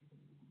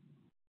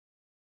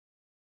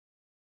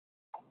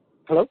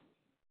 Hello?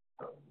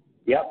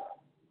 Yeah.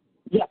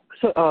 Yeah.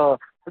 So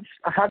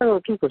I had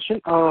a quick question.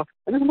 I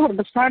just want to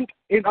understand,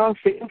 in our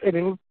sales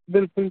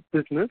enablement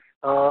business,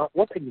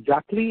 what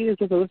exactly is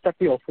the service that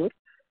we offer?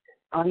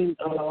 And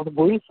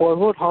going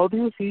forward, how do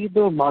you see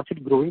the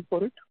market growing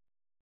for it?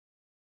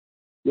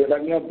 You're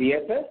talking of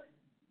BSS?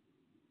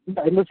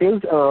 In the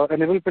sales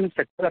enablement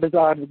sector, that is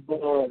our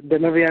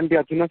Denave and the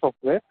Athena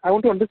software. I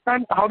want to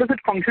understand, how does it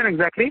function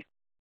exactly?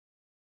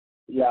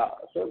 Yeah.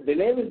 So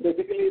Denave is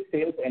basically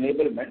sales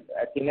enablement.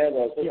 Athena is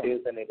also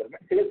sales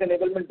enablement. Sales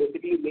enablement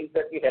basically means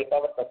that we help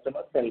our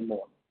customers sell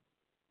more.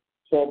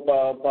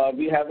 So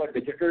we have a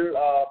digital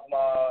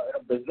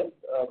business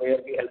where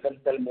we help them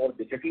sell more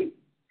digitally.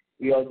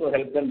 We also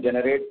help them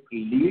generate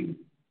leads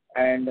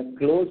and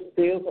close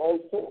sales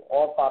also,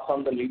 or pass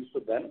on the leads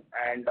to them,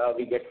 and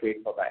we get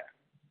paid for that.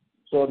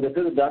 So this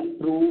is done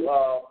through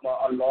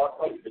a lot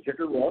of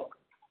digital work.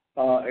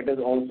 It is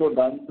also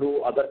done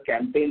through other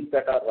campaigns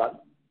that are run,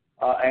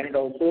 and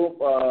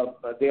also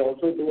they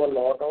also do a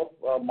lot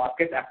of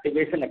market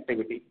activation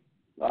activity,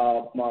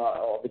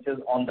 which is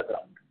on the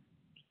ground.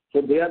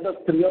 So they are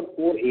the 3 or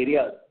 4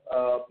 areas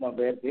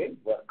where they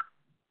work.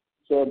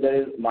 So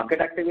there is market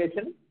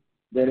activation,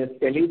 there is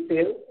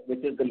tele-sales,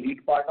 which is the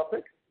lead part of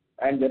it,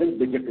 and there is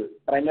digital.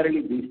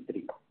 Primarily these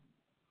 3.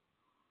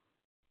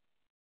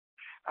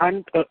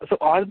 And so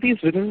are these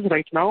businesses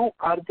right now,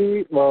 are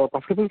they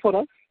profitable for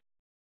us?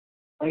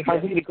 And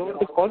have we recovered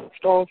the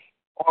cost of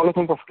all of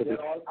them profitable?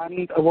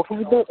 And what will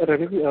be the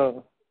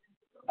revenue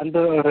and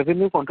the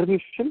revenue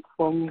contribution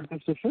from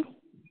this business?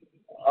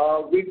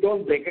 We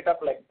don't break it up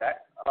like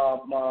that. So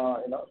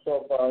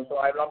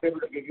I will not be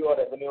able to give you a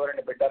revenue or an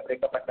EBITDA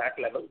breakup at that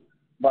level.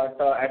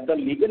 But at the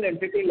legal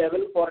entity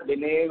level for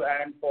Denave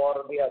and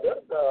for the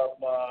others,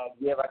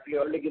 we have actually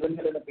already given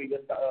it in the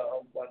previous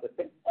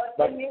thing.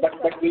 But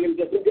we will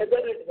just together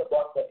it is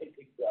about 36%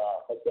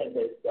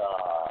 is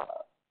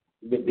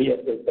the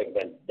BSS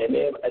segment.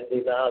 Denave,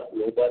 Athena,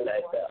 Global, and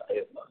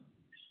AFA.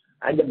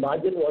 And the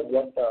margin was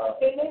what?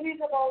 Delivery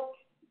is about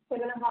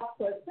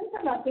 7.5%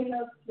 and nothing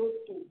else close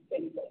to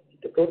 10%.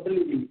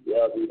 Totally we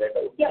read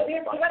out. Yeah, we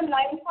have given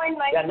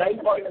 9.9%. Yeah,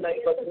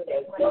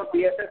 9.9% for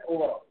BSS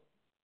overall.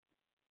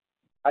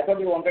 I thought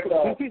you wanted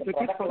to Please repeat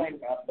product for line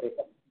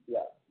breakup.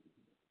 Yeah.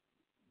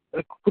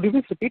 Could you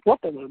please repeat what?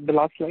 The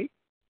last slide?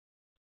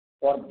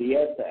 For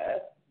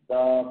BSS,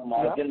 the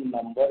margin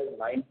number is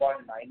 9.9%.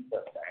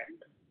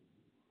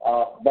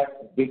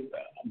 But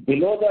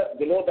below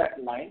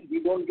that line, we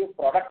don't give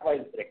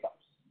product-wise breakups.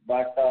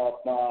 But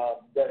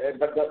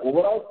the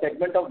overall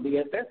segment of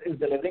BSS is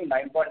delivering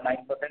 9.9%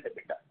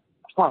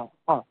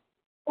 EBITDA.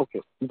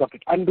 Okay, got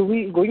it. And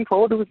going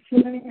forward, do we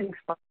see any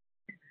expansion,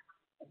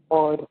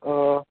 or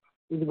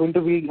is it going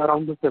to be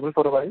around this level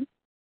for a while?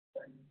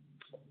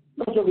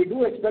 No, so we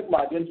do expect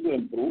margins to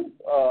improve.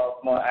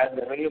 As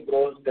revenue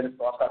grows, there is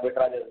cost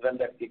arbitrage as well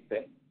that kicks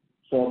in.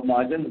 So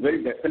margins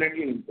will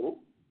definitely improve.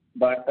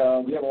 But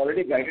we have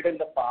already guided in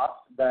the past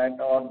that,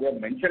 or we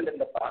have mentioned in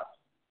the past,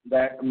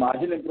 that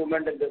margin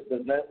improvement in this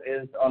business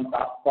is on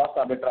cost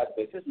arbitrage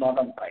basis, not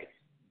on price.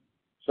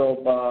 So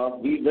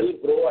we will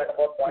grow at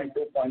about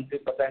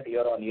 0.2-0.3%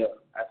 year on year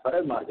as far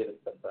as margin is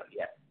concerned.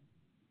 Yeah.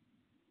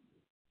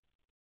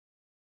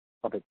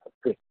 Okay,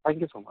 great.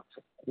 Thank you so much,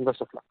 sir.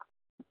 Best of luck.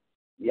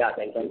 Yeah,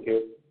 thank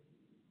you.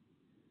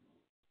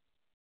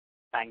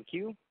 Thank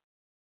you.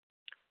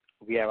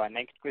 We have our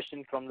next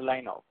question from the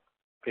line of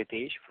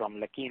Pritesh from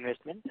Lucky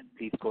Investment.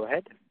 Please go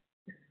ahead.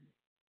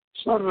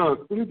 Sir,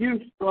 could you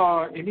give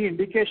any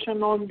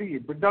indication on the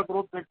EBITDA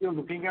growth that you're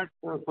looking at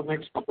for the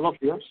next couple of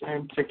years?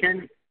 And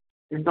second,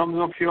 in terms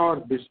of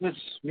your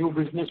new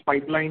business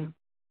pipeline,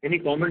 any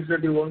comments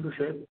that you want to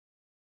share?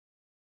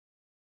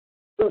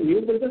 So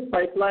new business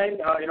pipeline,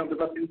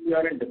 because since we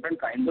are in different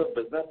kinds of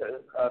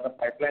businesses, the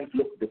pipelines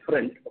look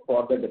different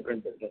for the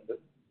different businesses.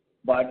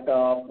 But as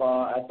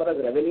far as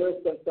revenue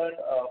is concerned,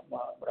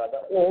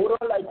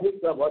 overall, I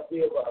think what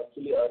we have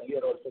actually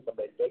earlier also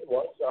commented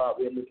was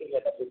we are looking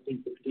at a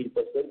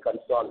 15-16%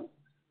 consol,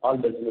 all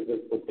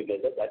businesses put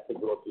together. That's the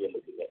growth we are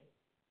looking at.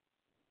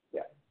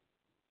 Yeah.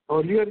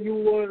 Earlier you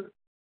were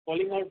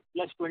calling out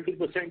plus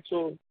 20%,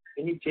 so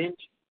any change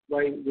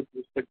with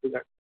respect to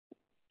that?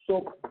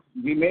 So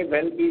we may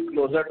well be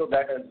closer to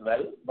that as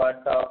well,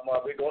 but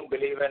we don't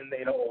believe in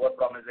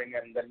over-promising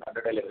and then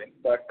under-delivering.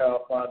 But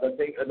the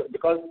thing,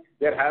 because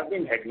there have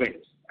been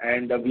headwinds,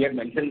 and we had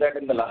mentioned that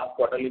in the last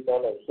quarterly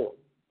call also.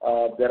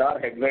 There are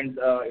headwinds,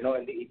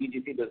 in the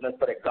EPGC business,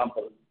 for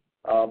example,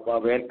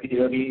 where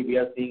clearly we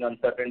are seeing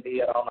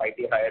uncertainty around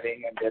IT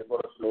hiring and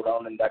therefore a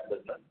slowdown in that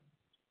business.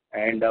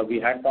 And we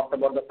had talked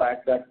about the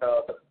fact that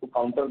to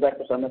counter that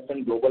to some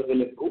extent, global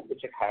will improve,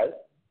 which it has.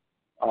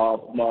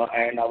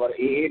 And our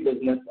AA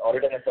business,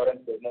 audit and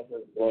assurance business,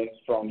 is growing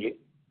strongly.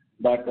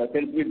 But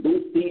since we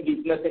do see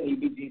weakness in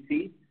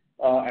EPGC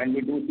and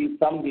we do see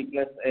some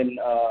weakness in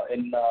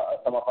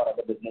some of our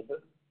other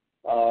businesses,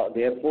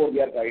 therefore we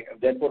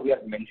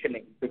are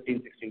mentioning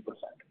 15-16%.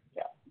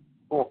 Yeah.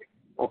 Okay.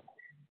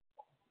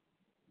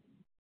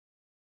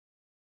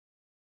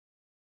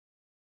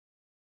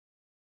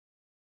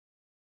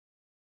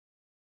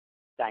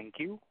 Thank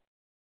you.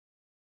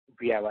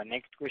 We have our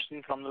next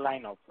question from the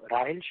line of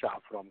Rahil Shah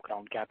from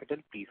Crown Capital.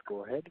 Please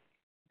go ahead.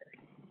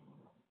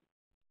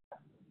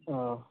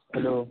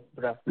 Hello,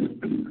 good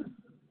afternoon.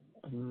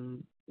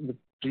 The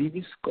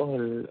previous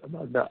call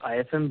about the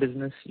IFM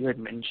business, you had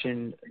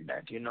mentioned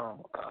that,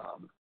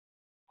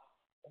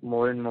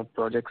 more and more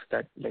projects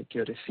that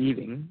you're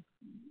receiving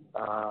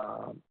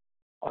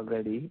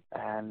already,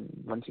 and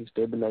once you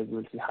stabilize, you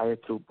will see higher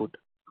throughput.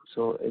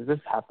 So is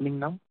this happening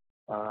now?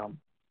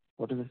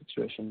 What is the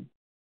situation?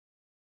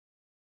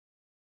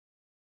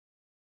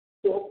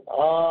 So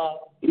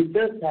it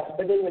is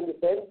happening in the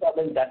sense, that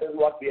is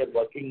what we are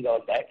working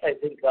on that. I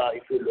think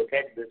if you look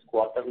at this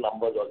quarter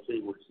numbers also,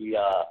 you would see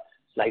a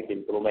slight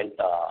improvement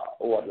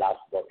over last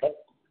quarter.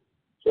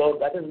 So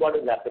that is what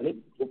is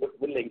happening. Throughput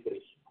will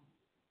increase.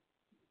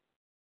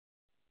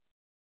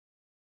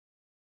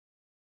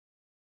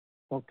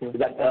 Okay. Is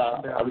that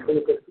answer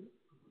the question?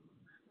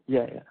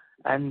 Yeah.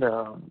 And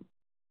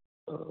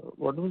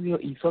what was your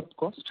ESOP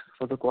cost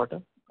for the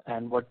quarter,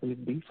 and what will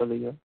it be for the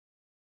year?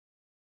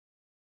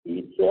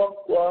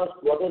 ESOP cost,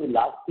 what was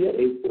last year?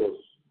 8 crores.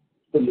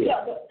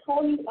 Yeah, the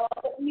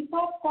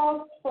ESOP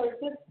cost for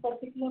this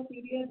particular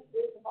period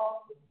is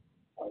about...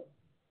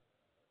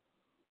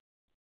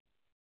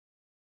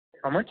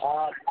 How much?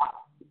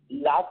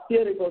 Last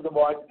year it was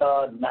about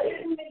 9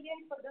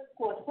 million for this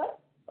quarter.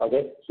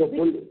 Okay, so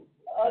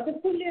the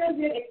full year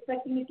we are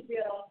expecting it to be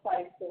around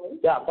 5 crores.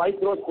 Yeah, 5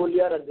 crores full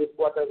year, and this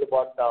quarter is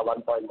about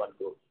 1.1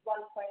 crores.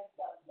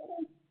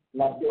 1.1.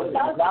 Last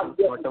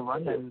year, quarter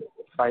 1 and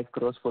 5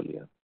 crores full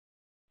year.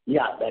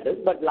 Yeah, that is.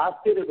 But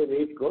last year it was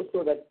 8 crores,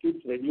 so that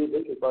keeps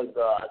reducing because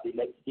the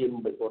next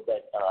scheme before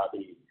that,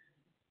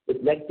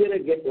 next year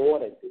it gets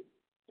over, I think.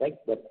 Right?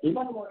 That scheme?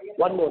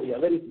 One more year,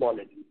 very small.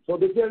 So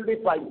this year will be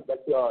fine.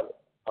 That's your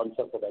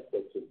answer for that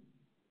question.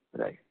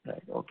 Right.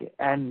 Okay.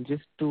 And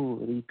just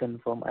to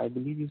reconfirm, I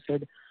believe you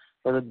said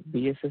for the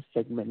BSS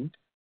segment,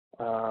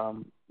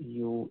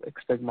 you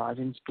expect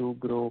margins to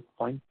grow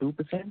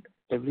 0.2%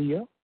 every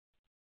year?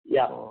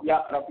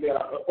 Roughly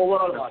around.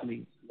 Overall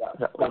Roughly.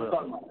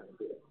 Console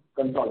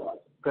margins.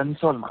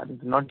 Console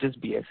margins, not just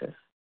BSS.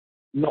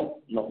 No.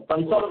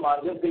 Console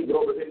margins will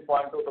grow within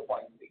 0.2 to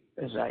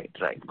 0.3.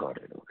 Right. Got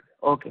it.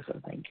 Okay, sir.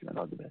 Thank you and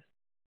all the best.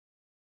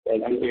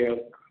 Thank you.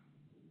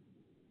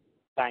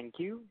 Thank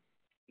you.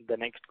 The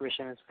next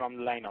question is from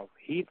the line of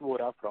Heath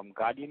Vora from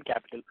Guardian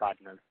Capital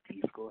Partners.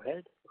 Please go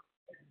ahead.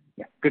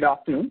 Yeah. Good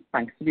afternoon.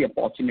 Thanks for the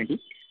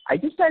opportunity. I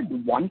just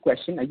had one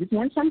question. I just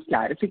want some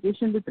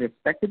clarification with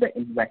respect to the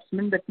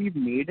investment that we've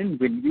made in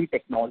Winvy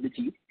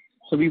Technologies.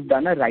 So we've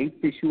done a rights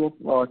issue of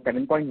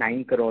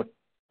 7.9 crores.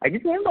 I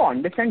just want to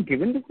understand,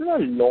 given this is a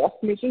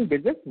loss-making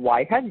business,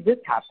 why has this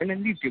happened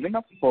and we've given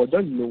a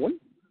further loan?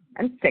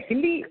 And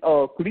secondly,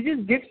 could you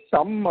just give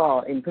some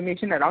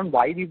information around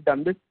why we've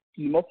done this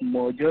scheme of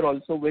merger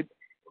also with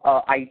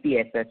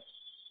ITSS?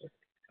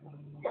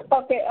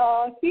 Okay.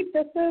 See,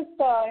 this is,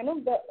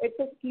 it's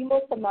a scheme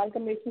of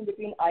amalgamation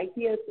between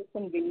ITSS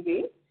and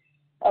Winvy.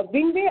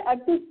 Winvy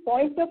at this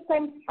point of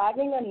time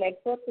having a net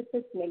worth which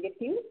is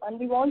negative, and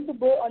we want to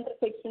go under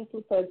Section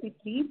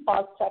 233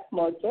 fast track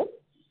merger.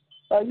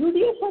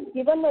 UDS has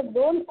given a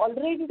loan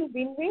already to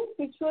Winvy,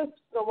 which was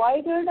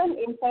provided and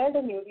impaired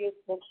in UDS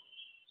books.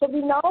 So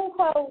we now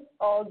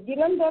have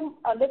given them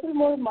a little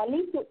more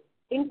money to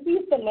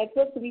increase the net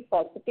worth to be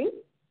positive.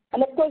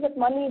 And of course, that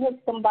money has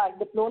come back.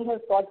 The loan has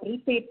got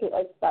repaid to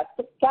us back.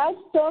 So cash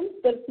terms,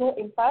 there is no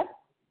impact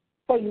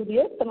for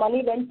UDS. The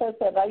money went as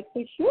a rights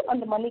issue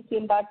and the money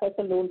came back as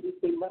a loan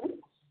repayment.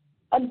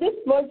 And this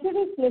merger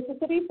is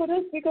necessary for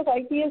us because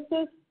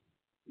ITSS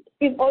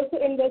is also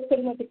invested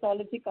in a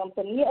technology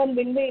company and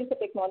Winvy is a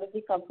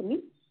technology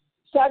company.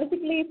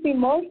 Strategically, if we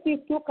merge these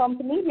two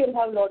companies, we'll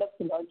have a lot of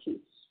synergies.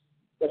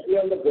 Especially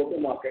on the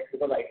go-to-market,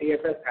 because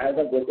ITSS has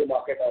a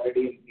go-to-market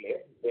already in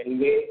place.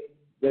 Winvy,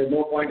 there's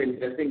no point in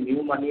investing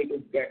new money to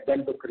get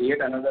them to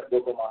create another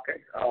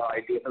go-to-market.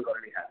 ITSS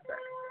already has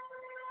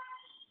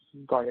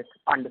that. Got it.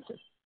 Understood.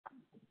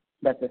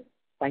 That's it.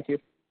 Thank you.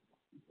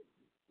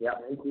 Yeah,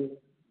 thank you.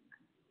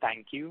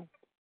 Thank you.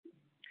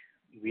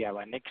 We have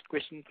our next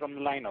question from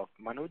the line of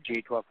Manoj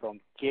Jetwa from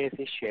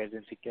KSA Shares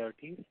and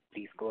Securities.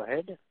 Please go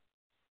ahead.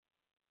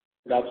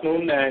 Good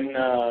afternoon and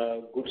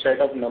good set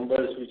of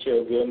numbers which you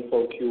have given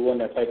for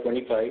Q1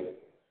 FY25.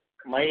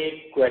 My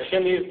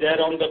question is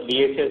there on the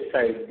BSS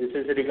side. This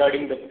is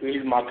regarding the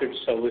field marketing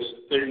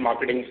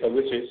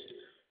services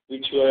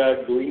which we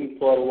are doing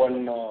for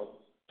one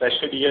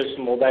prestigious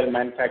mobile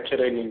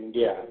manufacturer in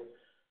India.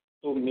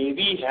 So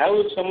maybe have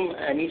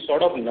any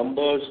sort of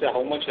numbers,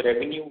 how much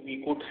revenue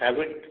we could have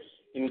it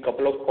in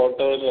couple of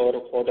quarters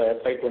or for the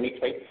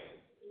FY25?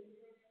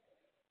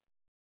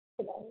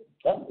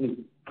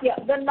 Yeah,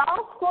 the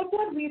last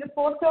quarter we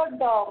reported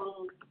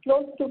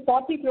close to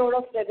 40 crore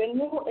of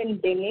revenue in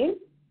Benin,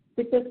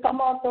 which has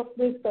come out of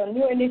this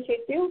new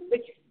initiative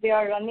which they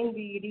are running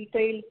the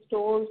retail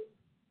stores.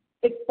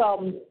 It's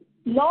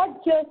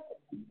not just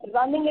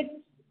running it,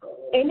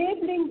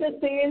 enabling the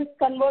sales,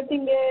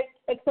 converting it.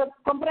 It's a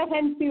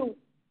comprehensive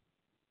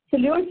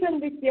solution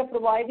which we are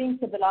providing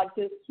to the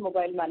largest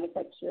mobile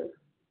manufacturer.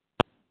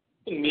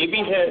 Maybe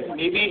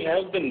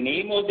have the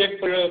name of that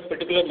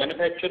particular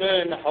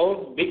manufacturer and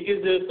how big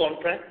is the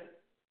contract?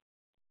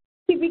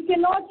 See, we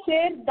cannot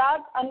share that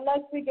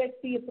unless we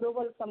get the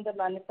approval from the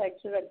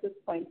manufacturer at this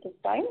point of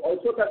time.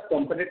 Also, that's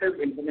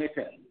competitive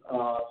information,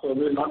 so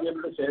we will not be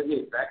able to share the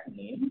exact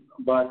name.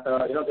 But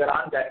there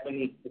aren't that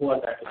many who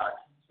are that large.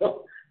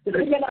 So you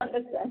can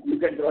understand. You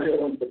can draw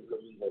your own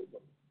conclusions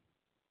also.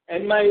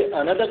 And my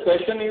another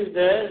question is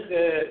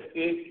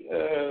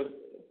if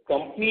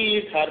company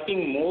is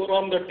harping more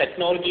on the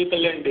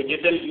technological and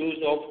digital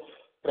use of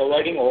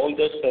providing all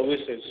the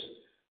services.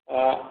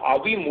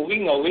 Are we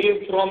moving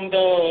away from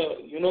the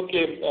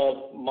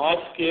mass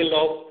scale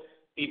of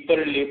people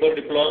labor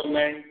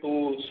deployment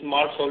to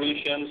smart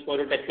solutions for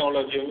the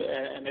technology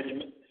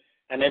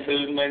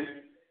enablement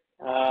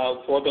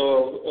for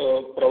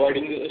the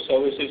providing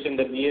services in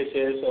the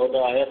BSS or the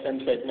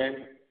IFM segment,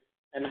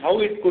 and how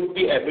it could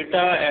be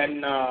EBITDA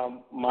and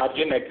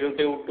margin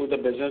accretive to the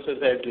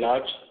businesses at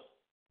large?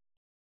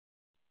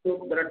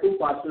 So there are two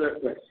parts to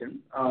that question.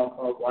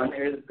 One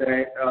is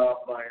that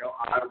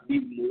are we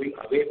moving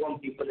away from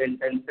people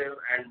intensive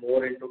and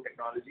more into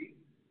technology?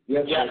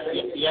 Yes.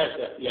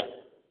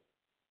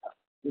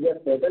 We are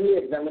certainly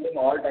examining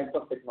all types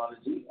of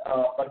technology,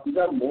 but these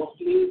are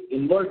mostly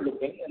inward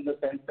looking in the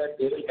sense that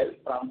they will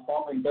help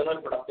transform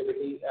internal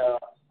productivity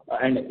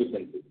and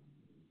efficiency.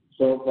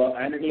 So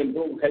and it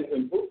will help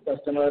improve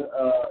customer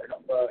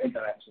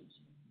interactions.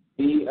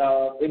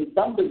 In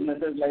some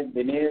businesses like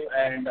Dinev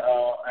and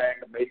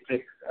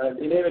Matrix,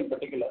 Dinev in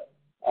particular,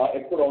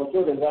 it could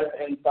also result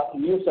in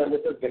some new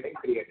services getting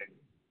created.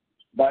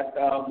 But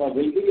will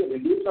we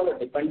reduce our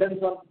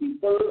dependence on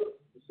people?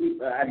 See,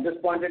 at this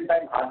point in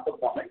time, hard to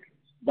comment,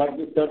 but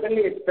we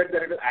certainly expect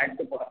that it will add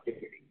to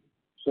productivity.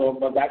 So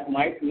that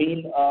might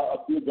mean a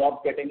few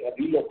jobs getting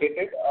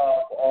relocated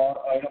or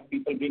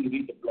people being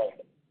redeployed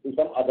to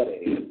some other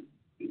area.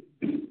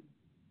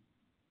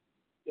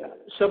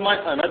 So my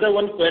another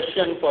one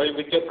question for you,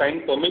 with your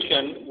kind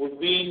permission, would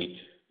be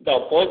the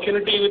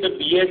opportunity with the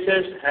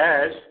BSS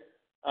has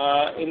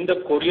in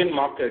the Korean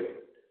market,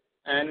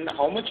 and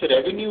how much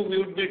revenue we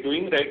would be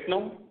doing right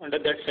now under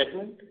that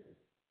segment?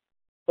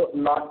 So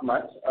not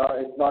much.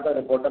 It's not a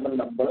reportable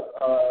number.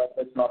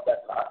 It's not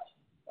that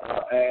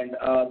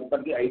large.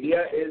 But the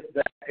idea is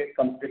that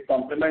it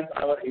complements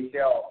our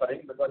Asia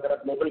offering because there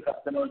are global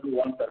customers who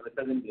want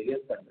services in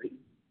various countries.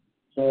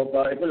 So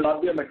it will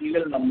not be a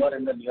material number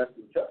in the near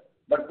future.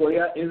 But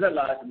Korea is a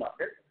large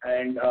market,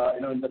 and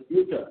in the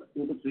future,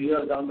 2 to 3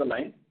 years down the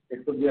line,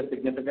 it could be a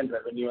significant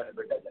revenue and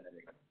EBITDA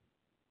generator.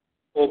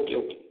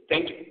 Okay.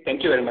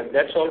 Thank you very much.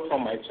 That's all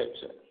from my side,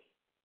 sir.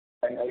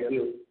 Thank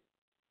you.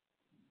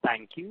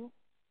 Thank you.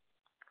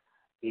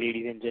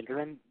 Ladies and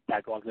gentlemen,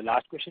 that was the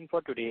last question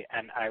for today,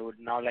 and I would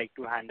now like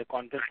to hand the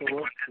conference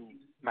over to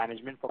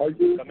management for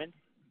closing comments.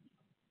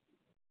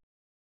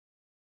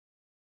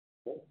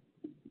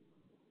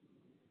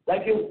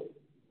 Thank you.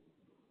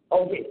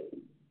 Okay.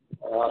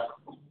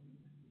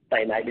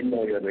 Fine, I didn't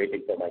know you were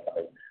waiting for my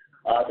comment.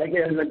 Thank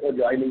you everyone for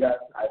joining us.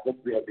 I hope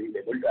we have been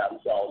able to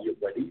answer all your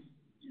queries.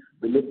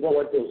 We look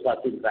forward to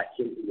such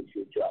interactions in the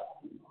future.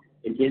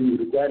 In case you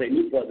require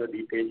any further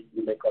details,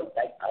 you may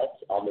contact us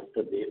or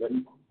Mr.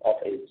 Devan of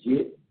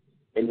SGA,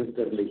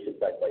 Investor Relations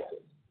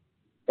Advisors.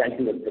 Thank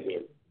you once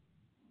again.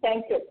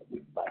 Thank you.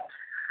 Bye.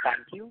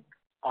 Thank you.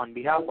 On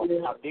behalf of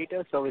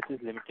Updata Services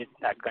Limited,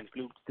 that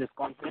concludes this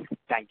conference.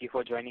 Thank you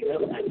for joining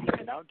us, and you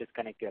may now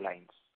disconnect your lines.